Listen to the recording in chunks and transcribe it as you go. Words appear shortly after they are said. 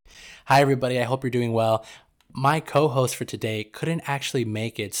Hi, everybody. I hope you're doing well. My co host for today couldn't actually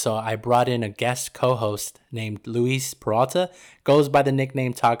make it, so I brought in a guest co host named Luis Peralta, goes by the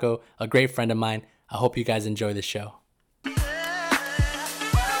nickname Taco, a great friend of mine. I hope you guys enjoy the show.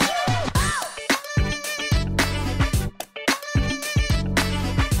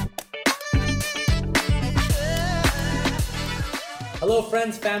 Hello,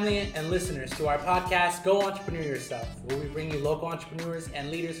 friends, family, and listeners to our podcast, Go Entrepreneur Yourself, where we bring you local entrepreneurs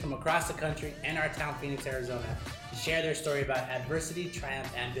and leaders from across the country and our town, Phoenix, Arizona, to share their story about adversity,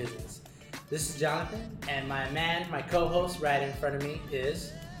 triumph, and business. This is Jonathan, and my co-host right in front of me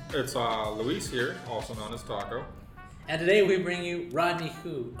is... It's Luis here, also known as Taco. And today we bring you Rodney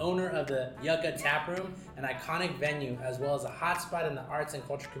Hu, owner of the Yucca Tap Room, an iconic venue, as well as a hotspot in the arts and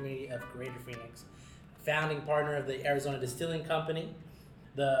culture community of Greater Phoenix. Founding partner of the Arizona Distilling Company,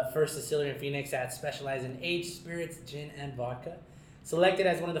 the first distillery in Phoenix that specializes in aged spirits, gin, and vodka. Selected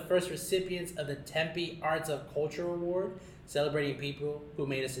as one of the first recipients of the Tempe Arts of Culture Award, celebrating people who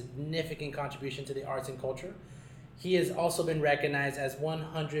made a significant contribution to the arts and culture. He has also been recognized as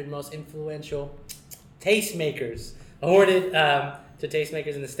 100 most influential tastemakers, awarded to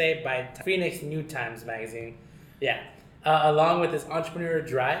tastemakers in the state by Phoenix New Times magazine. Yeah. Along with his entrepreneurial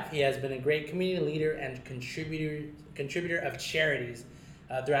drive, he has been a great community leader and contributor of charities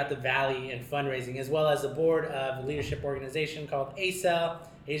throughout the valley and fundraising, as well as the board of a leadership organization called ACEL,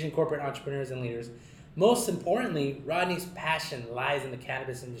 Asian Corporate Entrepreneurs and Leaders. Most importantly, Rodney's passion lies in the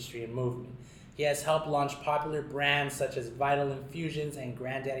cannabis industry and movement. He has helped launch popular brands such as Vital Infusions and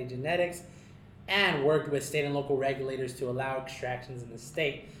Granddaddy Genetics, and worked with state and local regulators to allow extractions in the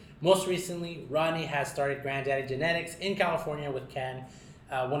state. Most recently, Rodney has started Granddaddy Genetics in California with Ken,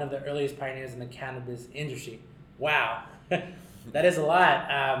 one of the earliest pioneers in the cannabis industry. Wow, that is a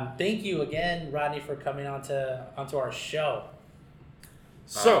lot. Thank you again, Rodney, for coming onto our show.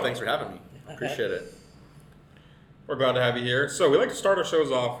 So thanks for having me. Appreciate it. We're glad to have you here. So we like to start our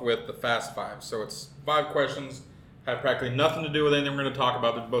shows off with the Fast Five. So it's 5 questions, have practically nothing to do with anything we're going to talk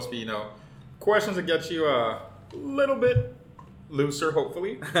about. They're supposed to be, questions that get you a little bit looser,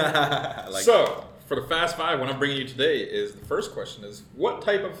 hopefully. So, for the Fast Five, what I'm bringing you today is, the first question is, what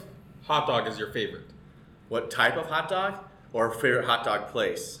type of hot dog is your favorite? What type of hot dog or favorite hot dog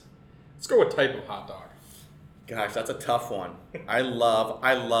place? Let's go with type of hot dog. Gosh, that's a tough one. I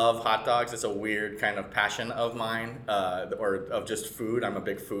love hot dogs. It's a weird kind of passion of mine, or of just food. I'm a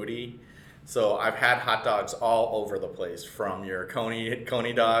big foodie. So I've had hot dogs all over the place, from your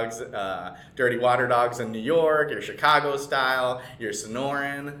Coney dogs, dirty water dogs in New York, your Chicago style, your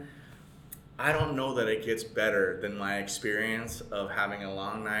Sonoran. I don't know that it gets better than my experience of having a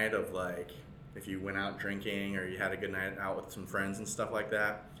long night of, like, if you went out drinking or you had a good night out with some friends and stuff like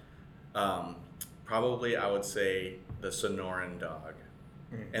that. Probably I would say the Sonoran dog.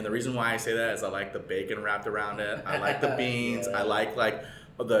 And the reason why I say that is I like the bacon wrapped around it. I like the beans. I like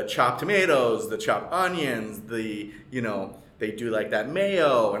the chopped tomatoes, the chopped onions, they do like that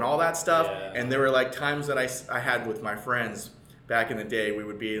mayo and all that stuff. Yeah. And there were like times that I had with my friends back in the day, we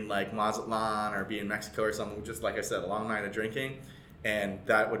would be in like Mazatlan or be in Mexico or something, just like I said, a long night of drinking. And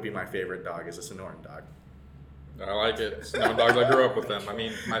that would be my favorite dog, is a Sonoran dog. I like it. Sonoran dogs, I grew up with them. I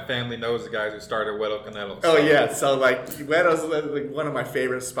mean, my family knows the guys who started Huevo Canelo. So. Oh yeah, so like Huevo's like one of my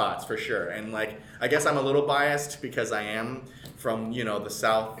favorite spots for sure. And like, I guess I'm a little biased because I am from, the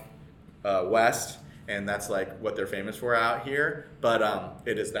South West, and that's like what they're famous for out here. But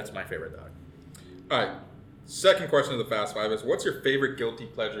that's my favorite dog. All right. Second question of the Fast Five is, what's your favorite guilty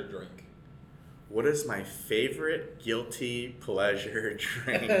pleasure drink? What is my favorite guilty pleasure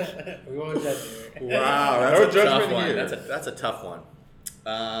drink? We won't judge you. Wow, that's a tough one. That's a tough one.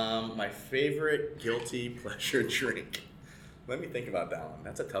 My favorite guilty pleasure drink. Let me think about that one.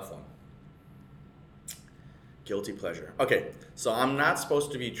 That's a tough one. Guilty pleasure. Okay, so I'm not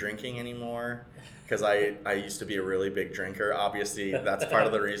supposed to be drinking anymore because I used to be a really big drinker. Obviously, that's part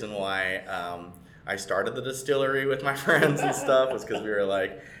of the reason why I started the distillery with my friends and stuff, was because we were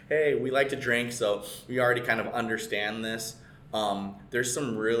like, hey, we like to drink, so we already kind of understand this. There's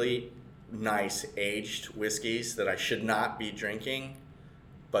some really nice aged whiskeys that I should not be drinking,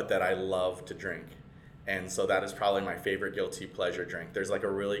 but that I love to drink. And so that is probably my favorite guilty pleasure drink. There's like a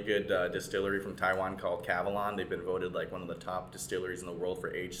really good distillery from Taiwan called Kavalan. They've been voted like one of the top distilleries in the world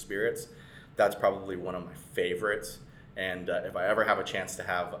for aged spirits. That's probably one of my favorites. And if I ever have a chance to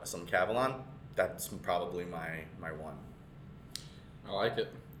have some Kavalan, that's probably my one. I like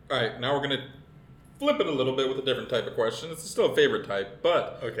it. All right, now we're going to flip it a little bit with a different type of question. It's still a favorite type,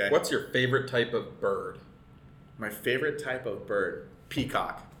 but okay. What's your favorite type of bird? My favorite type of bird?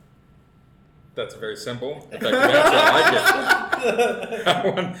 Peacock. That's very simple. In fact, I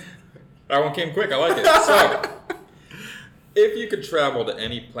like it. That one came quick. I like it. So, if you could travel to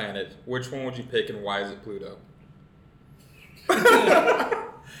any planet, which one would you pick and why is it Pluto? If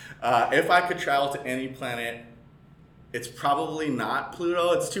I could travel to any planet, it's probably not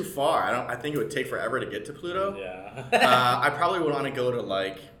Pluto. It's too far. I think it would take forever to get to Pluto. Yeah. I probably would want to go to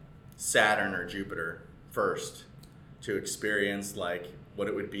like Saturn or Jupiter first to experience like what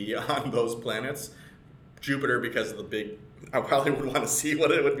it would be on those planets. Jupiter because of the big. I probably would want to see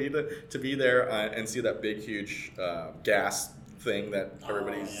what it would be to be there and see that big, huge gas thing that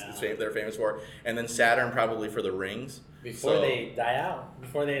they're famous for. And then Saturn probably for the rings. Before they die out,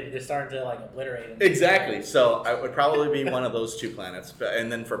 before they start to like obliterate them. Exactly. So I would probably be one of those two planets.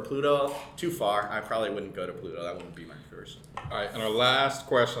 And then for Pluto, too far. I probably wouldn't go to Pluto. That wouldn't be my first. All right, and our last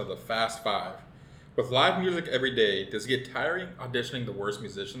question of the Fast Five. With live music every day, does it get tiring auditioning the worst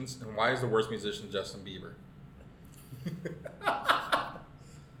musicians? And why is the worst musician Justin Bieber?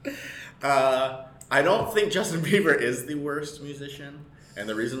 I don't think Justin Bieber is the worst musician. And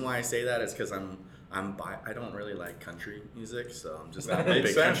the reason why I say that is because I don't really like country music, so I'm just not a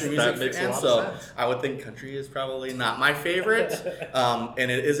big country music fan. So I would think country is probably not my favorite.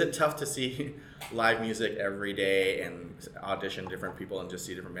 And is it tough to see live music every day and audition different people and just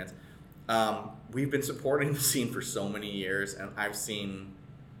see different bands? We've been supporting the scene for so many years, and I've seen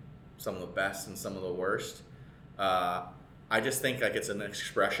some of the best and some of the worst. I just think like it's an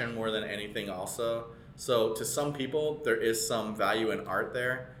expression more than anything also. So to some people, there is some value in art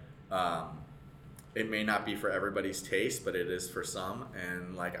there. It may not be for everybody's taste, but it is for some.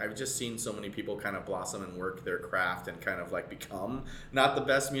 And like I've just seen so many people kind of blossom and work their craft and kind of like become not the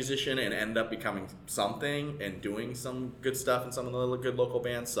best musician and end up becoming something and doing some good stuff in some of the good local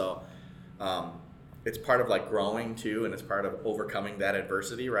bands. So it's part of like growing too, and it's part of overcoming that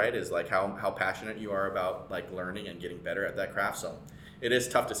adversity, right? Is like how passionate you are about like learning and getting better at that craft. So it is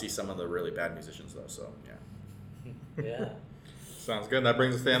tough to see some of the really bad musicians though. So yeah. Yeah. Sounds good. That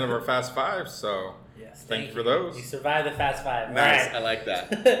brings us to the end of our Fast Five. So Yes. thank you for those. You survived the Fast Five. Nice. All I like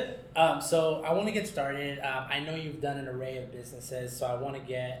that. right. So I want to get started. I know you've done an array of businesses, so I want to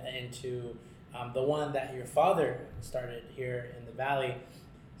get into the one that your father started here in the Valley.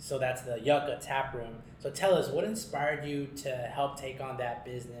 So that's the Yucca Tap Room. So tell us, what inspired you to help take on that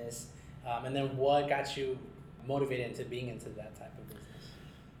business, and then what got you motivated into being into that type of business?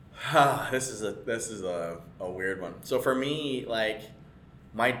 This is a weird one. So for me, like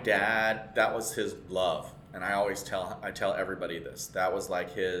my dad, that was his love, and I tell everybody this. That was like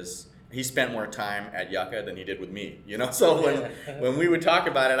he spent more time at Yucca than he did with me, you know? So when we would talk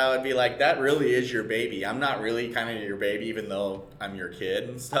about it, I would be like, that really is your baby. I'm not really kind of your baby, even though I'm your kid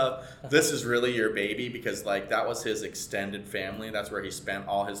and stuff. This is really your baby because like that was his extended family. That's where he spent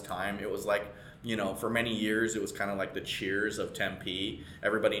all his time. It was like, you know, for many years, it was kind of like the Cheers of Tempe.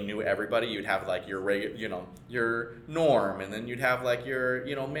 Everybody knew everybody. You'd have like your your Norm, and then you'd have like your,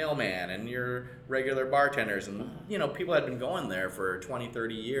 mailman and your regular bartenders. And, people had been going there for 20,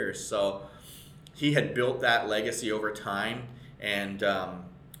 30 years. So he had built that legacy over time. And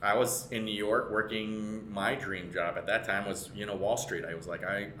I was in New York working my dream job at that time was, Wall Street. I was like,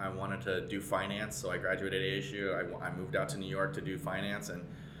 I wanted to do finance. So I graduated at ASU. I moved out to New York to do finance. And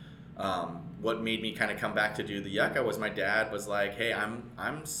what made me kind of come back to do the Yucca was my dad was like, hey,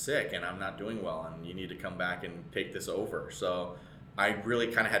 I'm sick and I'm not doing well and you need to come back and take this over. So I really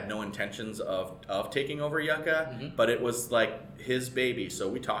kind of had no intentions of taking over Yucca, but it was like his baby. So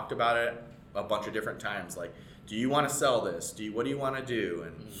we talked about it a bunch of different times. Like, do you want to sell this? What do you want to do?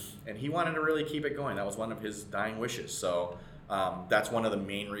 And he wanted to really keep it going. That was one of his dying wishes. So that's one of the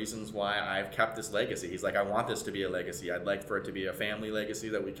main reasons why I've kept this legacy. He's like, I want this to be a legacy. I'd like for it to be a family legacy,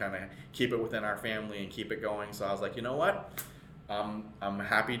 that we kind of keep it within our family and keep it going. So I was like, you know what? I'm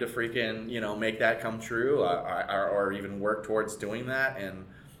happy to freaking, make that come true or even work towards doing that. And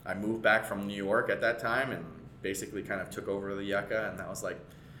I moved back from New York at that time and basically kind of took over the Yucca. And that was like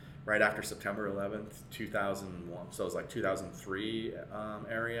right after September 11th, 2001. So it was like 2003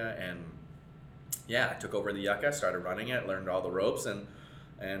 area. And yeah, I took over the Yucca, started running it, learned all the ropes, and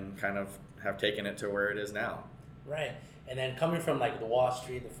kind of have taken it to where it is now. Right. And then coming from like the Wall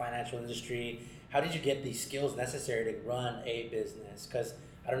Street, the financial industry, how did you get these skills necessary to run a business? Because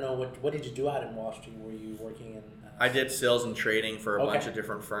I don't know, what did you do out in Wall Street? Were you working in? I did sales and trading for a bunch of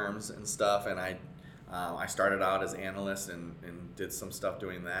different firms and stuff, and I started out as analyst and did some stuff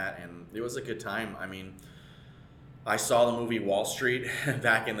doing that, and it was a good time. I mean, I saw the movie Wall Street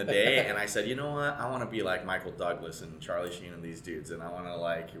back in the day, and I said, you know what? I want to be like Michael Douglas and Charlie Sheen and these dudes, and I want to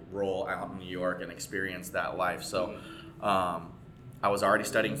like roll out in New York and experience that life. So I was already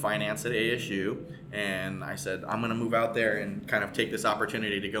studying finance at ASU, and I said, I'm going to move out there and kind of take this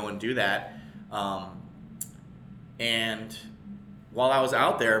opportunity to go and do that. And while I was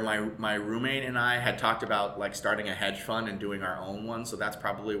out there, my roommate and I had talked about like starting a hedge fund and doing our own one. So that's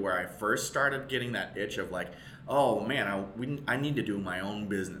probably where I first started getting that itch of like, oh man, I need to do my own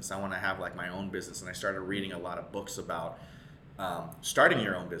business. I want to have like my own business. And I started reading a lot of books about starting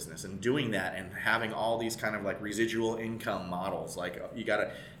your own business and doing that and having all these kind of like residual income models. Like you got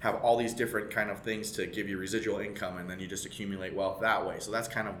to have all these different kind of things to give you residual income, and then you just accumulate wealth that way. So that's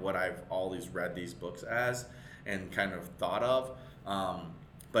kind of what I've always read these books as and kind of thought of.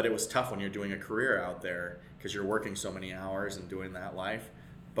 But it was tough when you're doing a career out there because you're working so many hours and doing that life.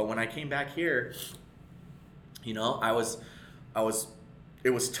 But when I came back here, you know,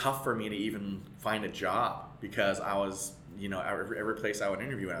 it was tough for me to even find a job because I was, you know, every place I would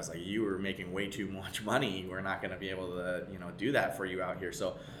interview at, I was like, you were making way too much money. We're not going to be able to, you know, do that for you out here.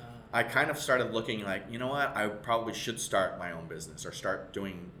 So I kind of started looking like, you know what, I probably should start my own business or start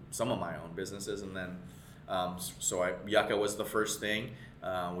doing some of my own businesses. And then, Yucca was the first thing.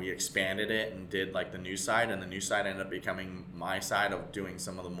 We expanded it and did like the news side, and the news side ended up becoming my side of doing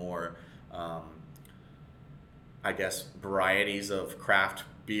some of the more, I guess, varieties of craft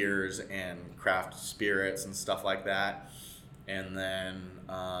beers and craft spirits and stuff like that. And then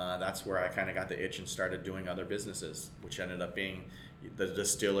that's where I kind of got the itch and started doing other businesses, which ended up being the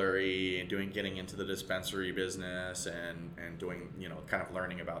distillery, getting into the dispensary business and doing, you know, kind of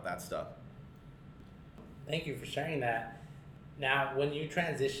learning about that stuff. Thank you for sharing that. Now, when you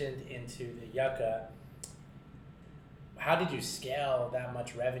transitioned into the Yucca, how did you scale that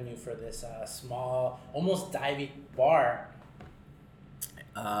much revenue for this small, almost divey bar?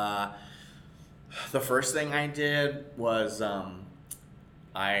 The first thing I did was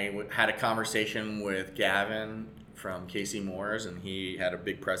I had a conversation with Gavin from Casey Moore's, and he had a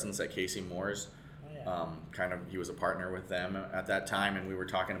big presence at Casey Moore's. He was a partner with them at that time, and we were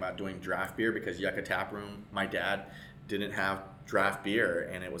talking about doing draft beer because Yucca Tap Room, my dad didn't have draft beer,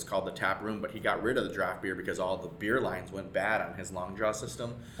 and it was called the Tap Room, but he got rid of the draft beer because all the beer lines went bad on his long draw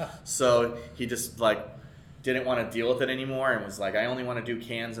system. So he just like didn't want to deal with it anymore and was like, I only want to do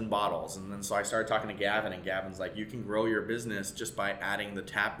cans and bottles. And then so I started talking to Gavin, and Gavin's like, you can grow your business just by adding the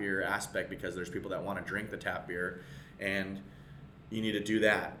tap beer aspect because there's people that want to drink the tap beer, and you need to do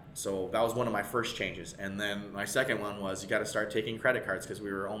that. So that was one of my first changes. And then my second one was you got to start taking credit cards because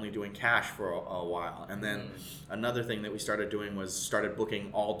we were only doing cash for a while. And then another thing that we started doing was started booking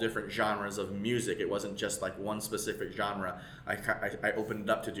all different genres of music. It wasn't just like one specific genre. I opened it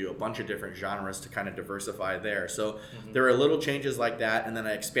up to do a bunch of different genres to kind of diversify there. So there were little changes like that. And then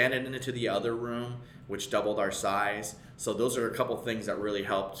I expanded into the other room, which doubled our size. So those are a couple things that really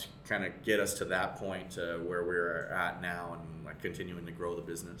helped kind of get us to that point to where we're at now and like continuing to grow the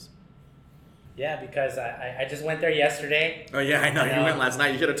business. Yeah, because I just went there yesterday. Oh yeah, I know. You went last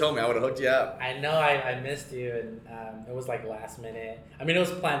night. You should have told me. I would have hooked you up. I know I missed you, and it was like last minute. I mean, it was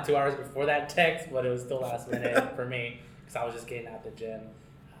planned 2 hours before that text, but it was still last minute for me because I was just getting out the gym.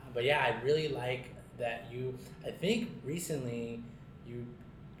 But yeah, I really like that I think recently you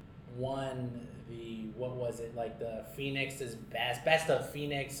won what was it, like the Phoenix's best of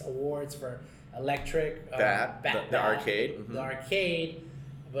Phoenix awards for electric the arcade, the arcade,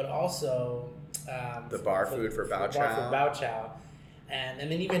 but also the bar food for Bao Chow. And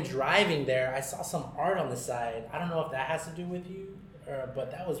then even driving there, I saw some art on the side. I don't know if that has to do with you,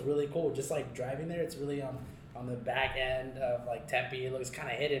 but that was really cool. Just like driving there, it's really on the back end of like Tempe. It looks kind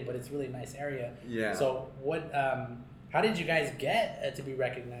of hidden, but it's really a nice area. Yeah. So how did you guys get to be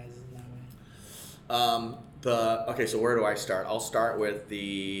recognized in that way? So where do I start? I'll start with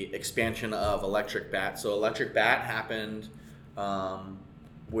the expansion of Electric Bat. So Electric Bat happened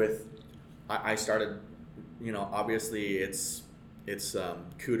I started, you know, obviously it's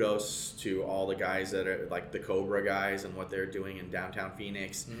kudos to all the guys that are like the Cobra guys and what they're doing in downtown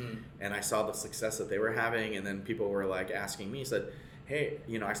Phoenix. And I saw the success that they were having, and then people were like asking me, said, hey,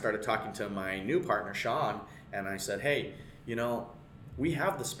 you know, I started talking to my new partner, Sean, and I said, hey, you know, we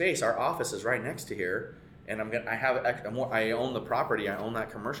have the space. Our office is right next to here, and I own the property. I own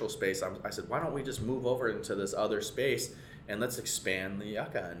that commercial space. I said, why don't we just move over into this other space and let's expand the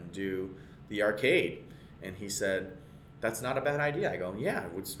Yucca and do the arcade? And he said, that's not a bad idea. I go, yeah,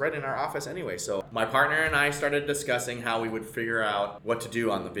 it's right in our office anyway. So my partner and I started discussing how we would figure out what to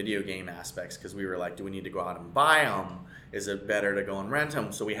do on the video game aspects, because we were like, do we need to go out and buy them? Is it better to go and rent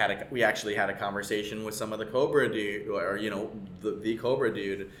them? So we actually had a conversation with some of the Cobra dude, or you know, the Cobra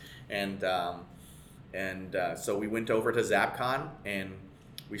dude, and so we went over to ZapCon and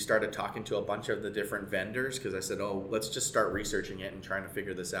we started talking to a bunch of the different vendors because I said, oh, let's just start researching it and trying to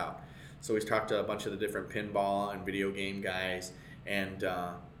figure this out. So we talked to a bunch of the different pinball and video game guys, and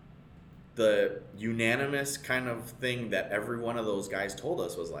the unanimous kind of thing that every one of those guys told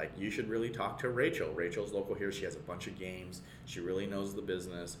us was like, you should really talk to Rachel. Rachel's local here. She has a bunch of games. She really knows the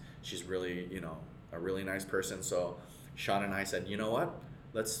business. She's really, a really nice person. So Sean and I said, you know what?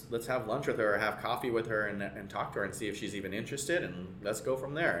 Let's have lunch with her or have coffee with her and talk to her and see if she's even interested, and let's go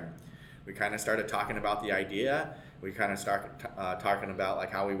from there. And we kind of started talking about the idea. We kind of started talking about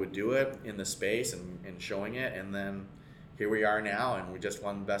like how we would do it in the space and showing it, and then here we are now, and we just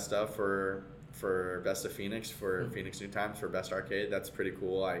won Best of for Best of Phoenix for Phoenix New Times for Best Arcade. That's pretty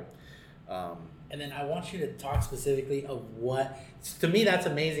cool. And then I want you to talk specifically of what, to me that's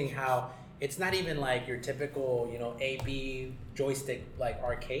amazing how it's not even like your typical, AB joystick like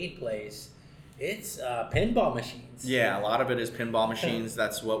arcade place. It's pinball machines. Yeah, a lot of it is pinball machines.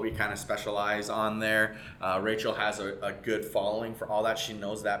 That's what we kind of specialize on there. Rachel has a good following for all that. She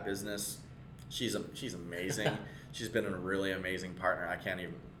knows that business. She's amazing. She's been a really amazing partner. I can't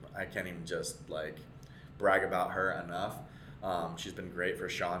even just like brag about her enough. She's been great for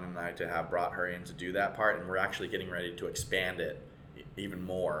Sean and I to have brought her in to do that part, and we're actually getting ready to expand it even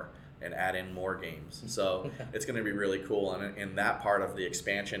more and add in more games. So it's going to be really cool. And in that part of the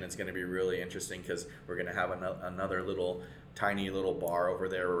expansion, it's going to be really interesting because we're going to have another tiny little bar over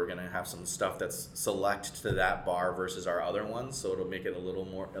there where we're going to have some stuff that's select to that bar versus our other ones. So it'll make it a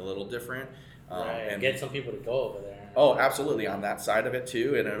little different. Right, and get some people to go over there. Oh, absolutely, on that side of it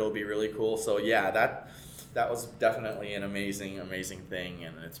too, and it'll be really cool. So yeah, that was definitely an amazing thing,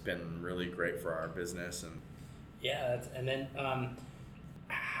 and it's been really great for our business. And yeah, and then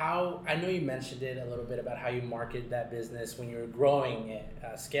how, I know you mentioned it a little bit about how you market that business when you were growing it,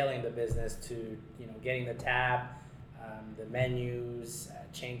 scaling the business to getting the tab, the menus,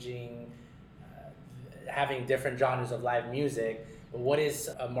 changing, having different genres of live music. But what is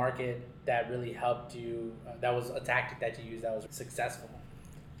a market that really helped you, that was a tactic that you used that was successful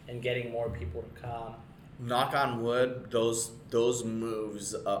in getting more people to come? Knock on wood, those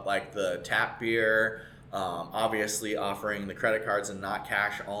moves, like the tap beer, obviously offering the credit cards and not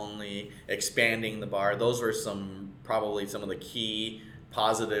cash only, expanding the bar, those were probably some of the key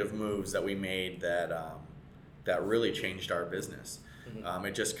positive moves that we made that really changed our business. Mm-hmm.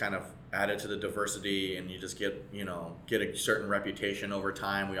 It just kind of added to the diversity, and you just get a certain reputation over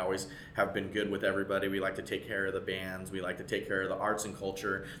time. We always have been good with everybody. We like to take care of the bands. We like to take care of the arts and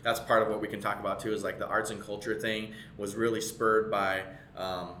culture. That's part of what we can talk about too, is like the arts and culture thing was really spurred by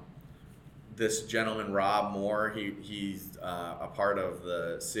this gentleman, Rob Moore. He's a part of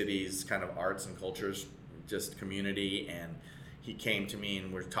the city's kind of arts and cultures just community, and he came to me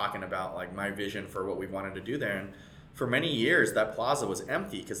and we're talking about like my vision for what we wanted to do there. And for many years, that plaza was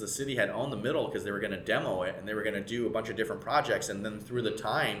empty because the city had owned the middle because they were going to demo it and they were going to do a bunch of different projects. And then through the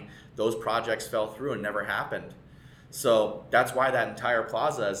time, those projects fell through and never happened. So that's why that entire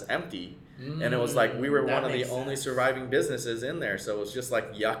plaza is empty. And it was like we were one of the only surviving businesses in there. So it was just like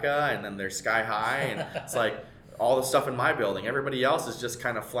Yucca, and then there's Sky High, and it's like all the stuff in my building. Everybody else is just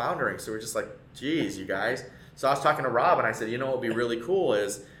kind of floundering. So we're just like, geez, you guys. So I was talking to Rob, and I said, what would be really cool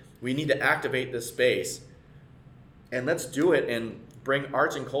is we need to activate this space. And let's do it and bring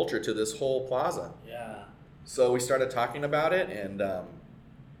arts and culture to this whole plaza. Yeah. So we started talking about it, and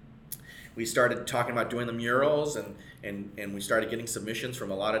we started talking about doing the murals, and we started getting submissions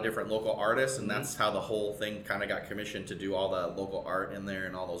from a lot of different local artists, and that's how the whole thing kind of got commissioned to do all the local art in there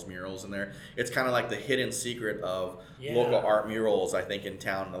and all those murals in there. It's kind of like the hidden secret of local art murals, I think, in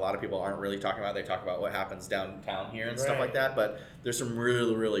town. A lot of people aren't really talking about it. They talk about what happens downtown here and stuff like that, but there's some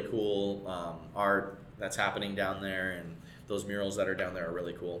really, really cool art that's happening down there, and those murals that are down there are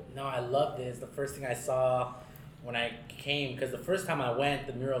really cool. No, I love this. The first thing I saw when I came, because the first time I went,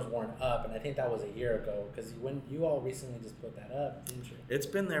 the murals weren't up, and I think that was a year ago, because you all recently just put that up, didn't you? It's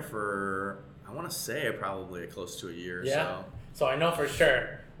been there for, I want to say, probably close to a year or so. So I know for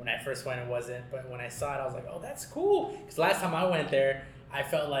sure when I first went it wasn't, but when I saw it, I was like, oh, that's cool. Because last time I went there, I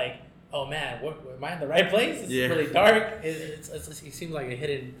felt like, oh man, am I in the right place? It's really dark. It seems like a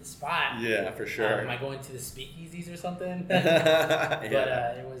hidden spot. Yeah, for sure. Am I going to the speakeasies or something? Yeah.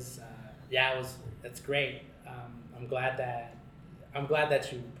 But it was, that's great. I'm glad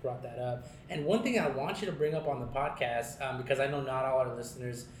that you brought that up. And one thing I want you to bring up on the podcast, because I know not all our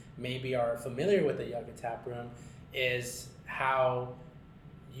listeners maybe are familiar with the Yucca Tap Room, is how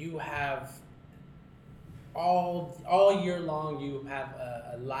you have all year long you have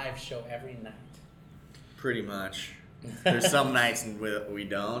a live show every night. Pretty much. There's some nights we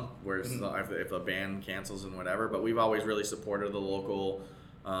don't, where if a band cancels and whatever, but we've always really supported the local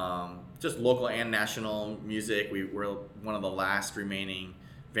just local and national music. We're one of the last remaining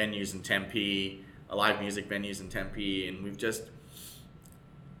venues in Tempe, live music venues in Tempe, and we've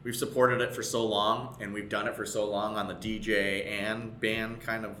supported it for so long, and we've done it for so long on the DJ and band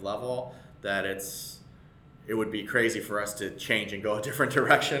kind of level that it would be crazy for us to change and go a different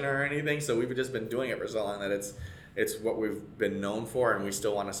direction or anything. So we've just been doing it for so long that it's what we've been known for, and we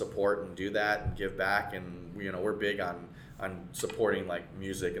still want to support and do that and give back. And we're big on supporting like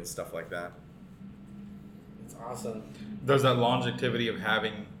music and stuff like that. It's awesome. Does that longevity of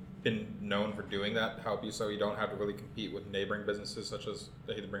having been known for doing that help you so you don't have to really compete with neighboring businesses such as,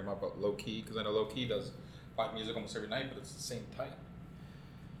 I hate to bring them up, but Low Key, because I know Low Key does live music almost every night, but it's the same type.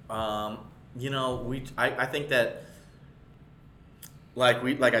 I think that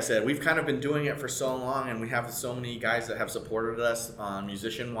like I said, we've kind of been doing it for so long, and we have so many guys that have supported us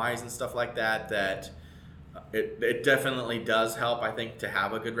musician wise and stuff like that it definitely does help, I think, to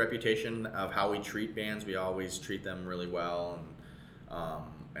have a good reputation of how we treat bands. We always treat them really well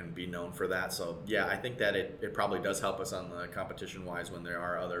and be known for that. So yeah, I think that it probably does help us on the competition wise when there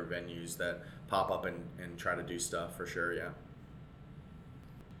are other venues that pop up and try to do stuff, for sure. Yeah.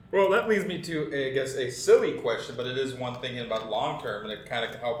 Well, that leads me to, I guess, a silly question, but it is one thing about long term, and it kind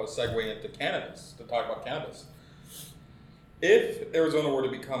of can help us segue into cannabis, to talk about cannabis. If Arizona were to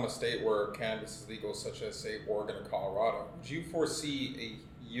become a state where cannabis is legal, such as, say, Oregon or Colorado, would you foresee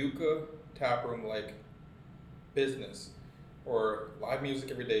a Yucca taproom like business, or live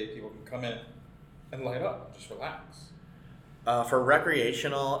music every day, people can come in and light up, just relax? For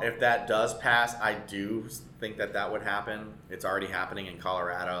recreational, if that does pass, I do think that would happen. It's already happening in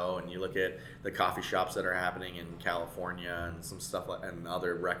Colorado, and you look at the coffee shops that are happening in California and some stuff and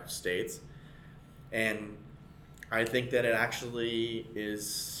other rec states. And I think that it actually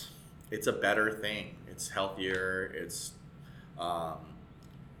it's a better thing. It's healthier. It's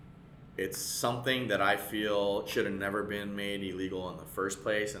something that I feel should have never been made illegal in the first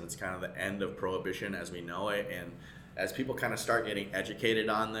place, and it's kind of the end of prohibition as we know it. And as people kind of start getting educated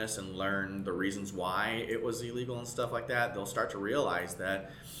on this and learn the reasons why it was illegal and stuff like that, they'll start to realize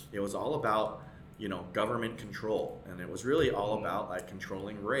that it was all about, government control, and it was really all about like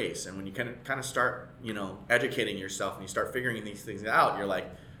controlling race. And when you kind of start, educating yourself and you start figuring these things out, you're like,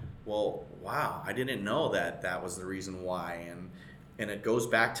 well, wow, I didn't know that was the reason why. And it goes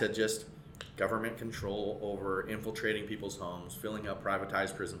back to just government control over infiltrating people's homes, filling up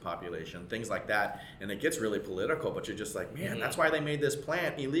privatized prison population, things like that. And it gets really political, but you're just like, man, that's why they made this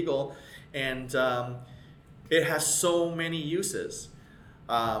plant illegal. And it has so many uses.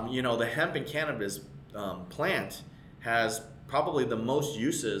 The hemp and cannabis plant has probably the most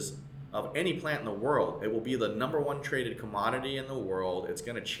uses of any plant in the world. It will be the #1 traded commodity in the world. It's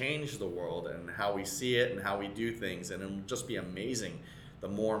going to change the world and how we see it and how we do things. And it'll just be amazing the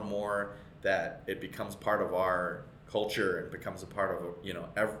more and more that it becomes part of our culture and becomes a part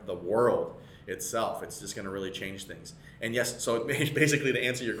of the world itself. It's just going to really change things. And yes, so basically to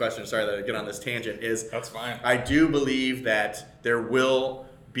answer your question, sorry that I get on this tangent, is that's fine. I do believe that there will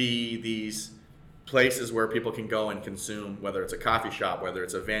be these places where people can go and consume, whether it's a coffee shop, whether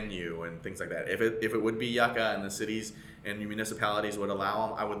it's a venue, and things like that. If it would be yucca and the cities and municipalities would allow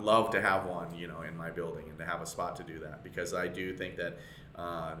them, I would love to have one, in my building, and to have a spot to do that, because I do think that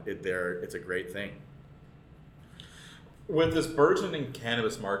it's a great thing. With this burgeoning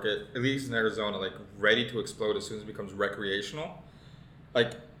cannabis market, at least in Arizona, like ready to explode as soon as it becomes recreational,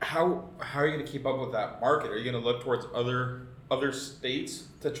 like how are you going to keep up with that market? Are you going to look towards other states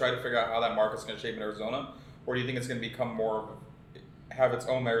to try to figure out how that market's going to shape in Arizona, or do you think it's going to become have its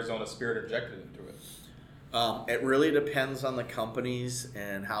own Arizona spirit injected into it? It really depends on the companies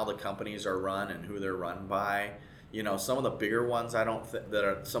and how the companies are run and who they're run by. Some of the bigger ones, that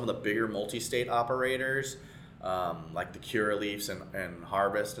are some of the bigger multi-state operators, like the Curaleafs and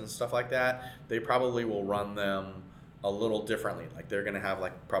Harvest and stuff like that, they probably will run them a little differently. Like they're going to have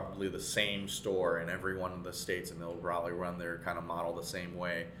like probably the same store in every one of the states, and they'll probably run their kind of model the same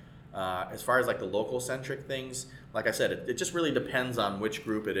way. As far as like the local centric things, like I said, it just really depends on which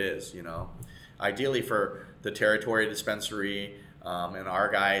group it is. Ideally for the territory dispensary and our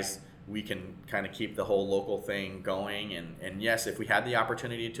guys, we can kind of keep the whole local thing going. And yes, if we had the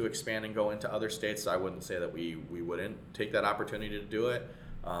opportunity to expand and go into other states, I wouldn't say that we wouldn't take that opportunity to do it.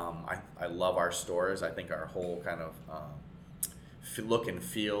 I love our stores. I think our whole kind of look and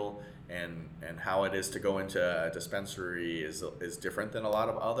feel and how it is to go into a dispensary is different than a lot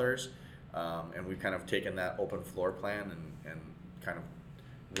of others. And we've kind of taken that open floor plan and kind of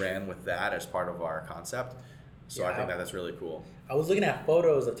ran with that as part of our concept. So yeah. I think that's really cool. I was looking at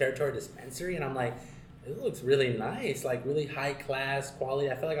photos of Territory Dispensary, and I'm like, It looks really nice, like really high class quality.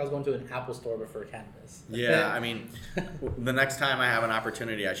 I felt like I was going to an Apple store but for cannabis. Yeah, I mean, the next time I have an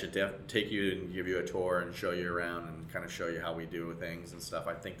opportunity, I should take you and give you a tour and show you around and kind of show you how we do things and stuff.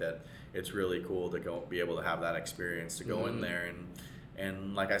 I think that it's really cool to be able to have that experience, to go in there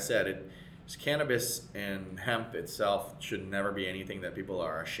and like I said, cannabis and hemp itself should never be anything that people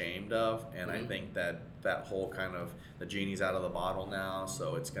are ashamed of, and I think that whole kind of, the genie's out of the bottle now,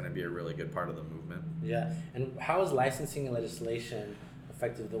 so it's going to be a really good part of the movement. Yeah, and how has licensing and legislation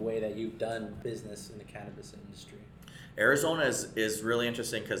affected the way that you've done business in the cannabis industry? Arizona is really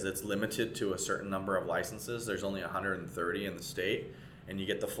interesting because it's limited to a certain number of licenses. There's only 130 in the state, and you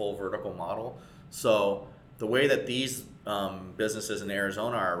get the full vertical model. So the way that these businesses in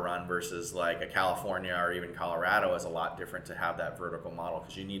Arizona are run versus like a California or even Colorado is a lot different to have that vertical model,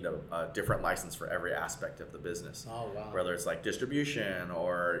 because you need a different license for every aspect of the business. Oh, wow. Whether it's like distribution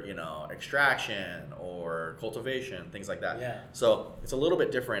or extraction or cultivation, things like that. Yeah. So it's a little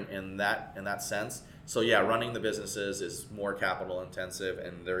bit different in that sense. So yeah, running the businesses is more capital intensive,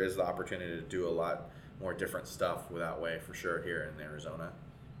 and there is the opportunity to do a lot more different stuff that way for sure here in Arizona.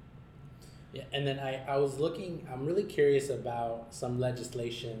 Yeah, and then I was looking, I'm really curious about some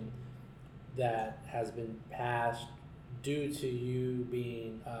legislation that has been passed due to you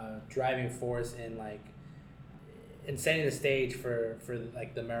being a driving force in setting the stage for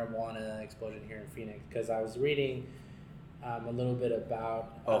like the marijuana explosion here in Phoenix. Because I was reading a little bit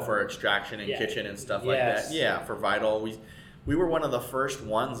about for extraction and kitchen and stuff like yes. that. Yeah, for Vital, we were one of the first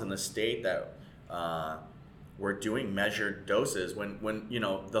ones in the state that were doing measured doses when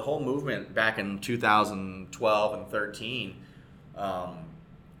the whole movement back in 2012 and 13,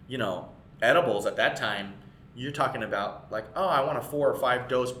 edibles at that time, you're talking about like, oh, I want a 4 or 5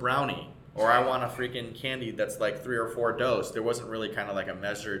 dose brownie, or I want a freaking candy that's like 3 or 4 dose. There wasn't really kind of like a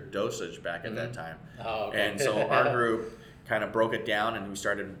measured dosage back at that time. Oh, okay. And so our group kind of broke it down, and we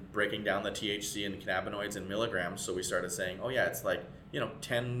started breaking down the THC and cannabinoids in milligrams. So we started saying, oh yeah, it's like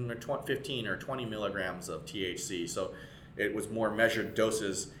 10 or 15 or 20 milligrams of THC. So it was more measured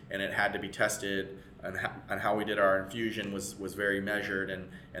doses, and it had to be tested, and how we did our infusion was very measured, and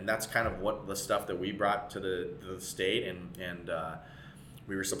that's kind of what the stuff that we brought to the state, and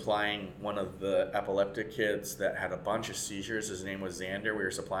we were supplying one of the epileptic kids that had a bunch of seizures. His name was Xander. We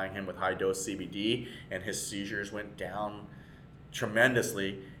were supplying him with high dose CBD, and his seizures went down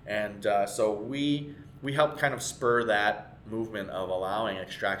tremendously, and so we helped kind of spur that movement of allowing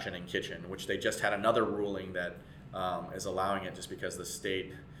extraction in kitchen, which they just had another ruling that is allowing it, just because the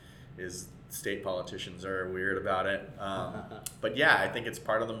state politicians are weird about it. But yeah, I think it's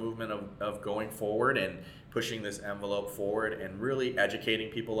part of the movement of going forward and pushing this envelope forward and really educating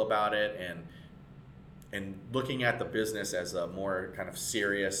people about it, and looking at the business as a more kind of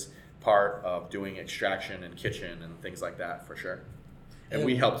serious part of doing extraction and kitchen and things like that, for sure. And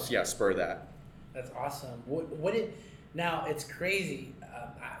we helped spur that. That's awesome. Now it's crazy.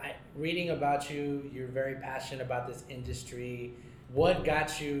 Reading about you, you're very passionate about this industry. What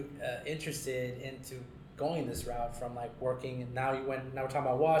got you interested into going this route from like working? Now we're talking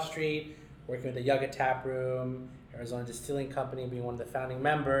about Wall Street, working with the Yucca Tap Room, Arizona Distilling Company, being one of the founding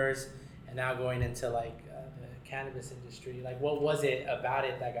members, and now going into like the cannabis industry. Like, what was it about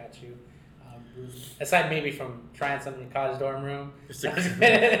it that got you? Aside maybe from trying something in the college dorm room. It's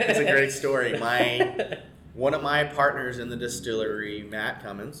a great story. One of my partners in the distillery, Matt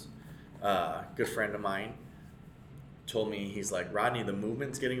Cummins, good friend of mine, told me, he's like, Rodney, the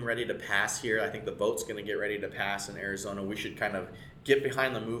movement's getting ready to pass here. I think the boat's going to get ready to pass in Arizona. We should kind of get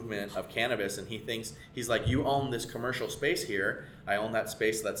behind the movement of cannabis. And he's like, you own this commercial space here. I own that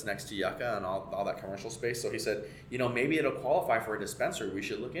space that's next to Yucca and all that commercial space. So he said, maybe it'll qualify for a dispensary. We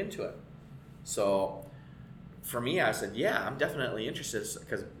should look into it. So for me, I said, yeah, I'm definitely interested,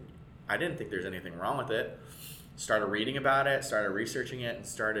 because I didn't think there's anything wrong with it. Started reading about it, started researching it, and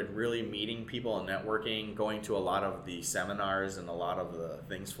started really meeting people and networking, going to a lot of the seminars and a lot of the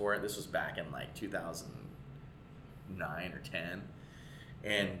things for it. This was back in like 2009 or 10.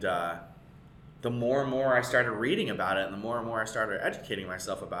 And the more and more I started reading about it, and the more and more I started educating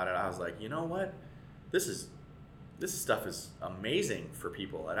myself about it, I was like, you know what? This stuff is amazing for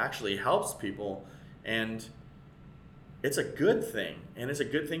people. It actually helps people, and it's a good thing, and it's a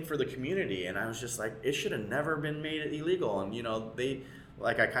good thing for the community. And I was just like, it should have never been made illegal. And they,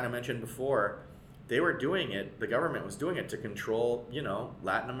 like I kind of mentioned before, they were doing it, the government was doing it to control,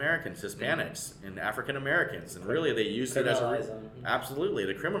 Latin Americans, Hispanics, and African Americans, and really they used it as absolutely,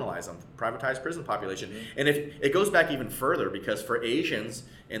 to criminalize them, privatize prison population. And if it goes back even further, because for Asians,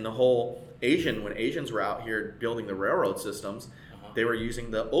 in the whole when Asians were out here building the railroad systems, they were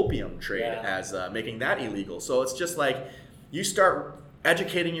using the opium trade as making that illegal. So it's just like you start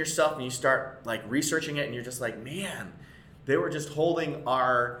educating yourself and you start like researching it, and you're just like, man, they were just holding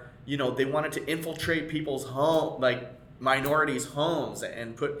our, they wanted to infiltrate people's home, like minorities' homes,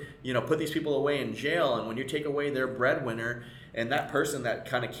 and put these people away in jail. And when you take away their breadwinner and that person that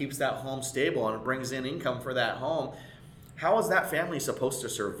kind of keeps that home stable and brings in income for that home, how is that family supposed to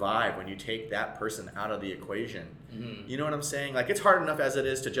survive when you take that person out of the equation? Mm-hmm. You know what I'm saying? Like, it's hard enough as it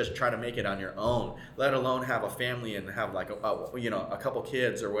is to just try to make it on your own, let alone have a family and have like a couple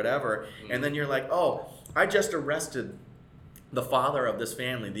kids or whatever. Mm-hmm. And then you're like, oh, I just arrested the father of this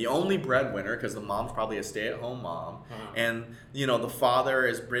family, the only breadwinner, because the mom's probably a stay-at-home mom, and the father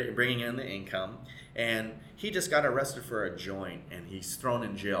is bringing in the income, and he just got arrested for a joint, and he's thrown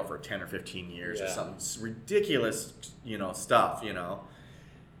in jail for 10 or 15 years or something ridiculous, stuff,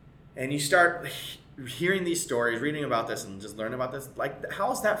 and you start hearing these stories, reading about this, and just learning about this. Like,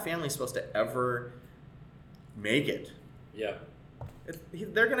 how is that family supposed to ever make it? Yeah.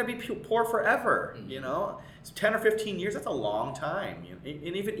 They're going to be poor forever, 10 or 15 years, that's a long time.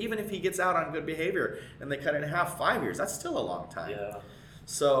 And even if he gets out on good behavior and they cut it in half, 5 years, that's still a long time. Yeah.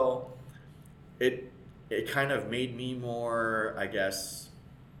 So it kind of made me more, I guess,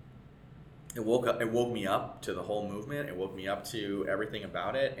 it woke me up to the whole movement. It woke me up to everything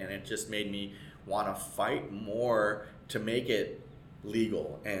about it, and it just made me want to fight more to make it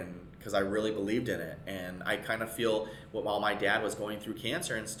legal, and because I really believed in it. And I kind of feel, while my dad was going through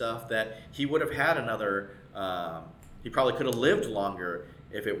cancer and stuff, that he would have had another, he probably could have lived longer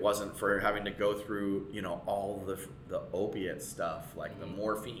if it wasn't for having to go through, all the opiate stuff, like the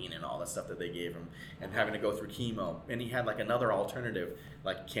morphine and all the stuff that they gave him, and having to go through chemo. And he had like another alternative,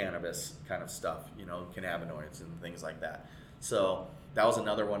 like cannabis kind of stuff, cannabinoids and things like that. So that was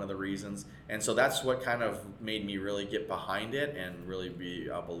another one of the reasons. And so that's what kind of made me really get behind it and really be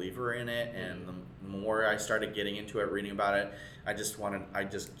a believer in it. And the more I started getting into it, reading about it, I just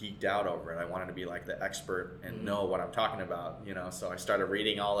geeked out over it. I wanted to be like the expert and know what I'm talking about, So I started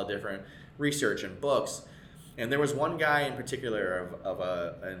reading all the different research and books. And there was one guy in particular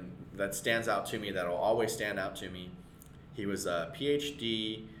and that stands out to me, that'll always stand out to me. He was a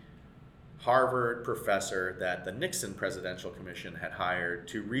PhD Harvard professor that the Nixon Presidential Commission had hired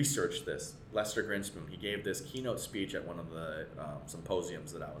to research this, Lester Grinspoon. He gave this keynote speech at one of the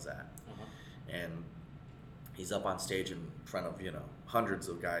symposiums that I was at. And he's up on stage in front of, hundreds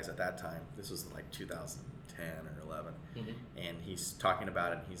of guys at that time. This was like 2010 or 11. And he's talking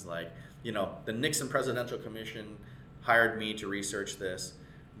about it, and he's like, the Nixon Presidential Commission hired me to research this.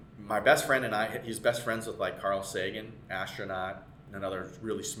 My best friend and I, he's best friends with like Carl Sagan, astronaut, another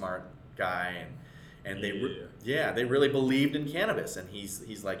really smart guy, and they really believed in cannabis, and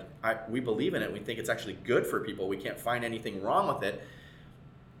he's like, we believe in it. We think it's actually good for people. We can't find anything wrong with it.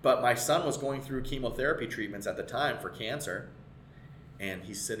 But my son was going through chemotherapy treatments at the time for cancer, and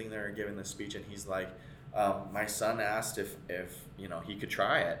he's sitting there giving this speech, and he's like, my son asked if he could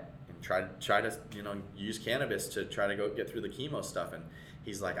try it and try to use cannabis to try to go get through the chemo stuff, and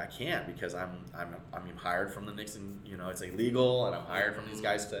he's like, I can't, because I'm hired from the Nixon, it's illegal, and I'm hired from these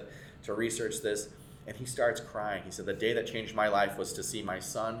guys to research this. And he starts crying. He said, the day that changed my life was to see my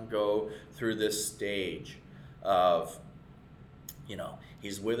son go through this stage of,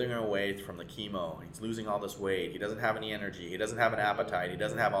 he's withering away from the chemo. He's losing all this weight. He doesn't have any energy. He doesn't have an appetite. He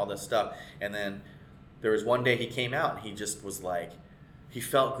doesn't have all this stuff. And then there was one day he came out, and he just was like, he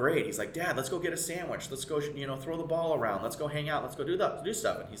felt great. He's like, Dad, let's go get a sandwich. Let's go, throw the ball around. Let's go hang out. Let's go do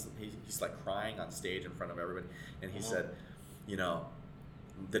stuff. And he's like crying on stage in front of everybody. And he said,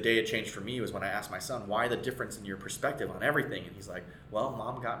 the day it changed for me was when I asked my son, why the difference in your perspective on everything? And he's like, well,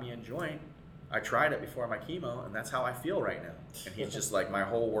 Mom got me a joint. I tried it before my chemo, and that's how I feel right now. And he's just like, my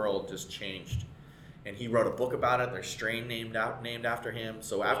whole world just changed. And he wrote a book about it. There's strain named after him.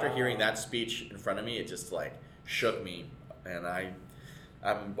 So after hearing that speech in front of me, it just like shook me. And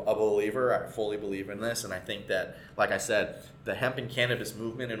I'm a believer. I fully believe in this, and I think that, like I said, the hemp and cannabis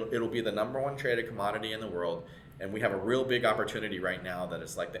movement, it'll be the number one traded commodity in the world, and we have a real big opportunity right now that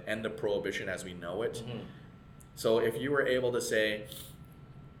is like the end of prohibition as we know it. So if you were able to say,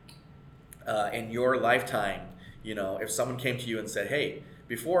 in your lifetime, if someone came to you and said, hey,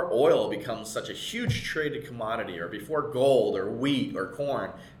 before oil becomes such a huge traded commodity, or before gold or wheat or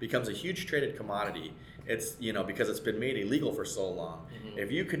corn becomes a huge traded commodity, it's, because it's been made illegal for so long.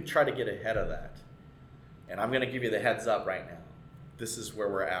 If you could try to get ahead of that, and I'm going to give you the heads up right now, this is where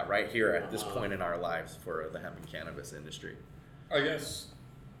we're at right here at this point in our lives for the hemp and cannabis industry. I guess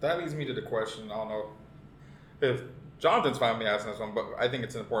that leads me to the question, I don't know if Jonathan's fine with me asking this one, but I think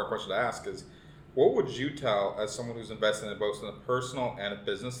it's an important question to ask, is what would you tell, as someone who's investing in both on a personal and a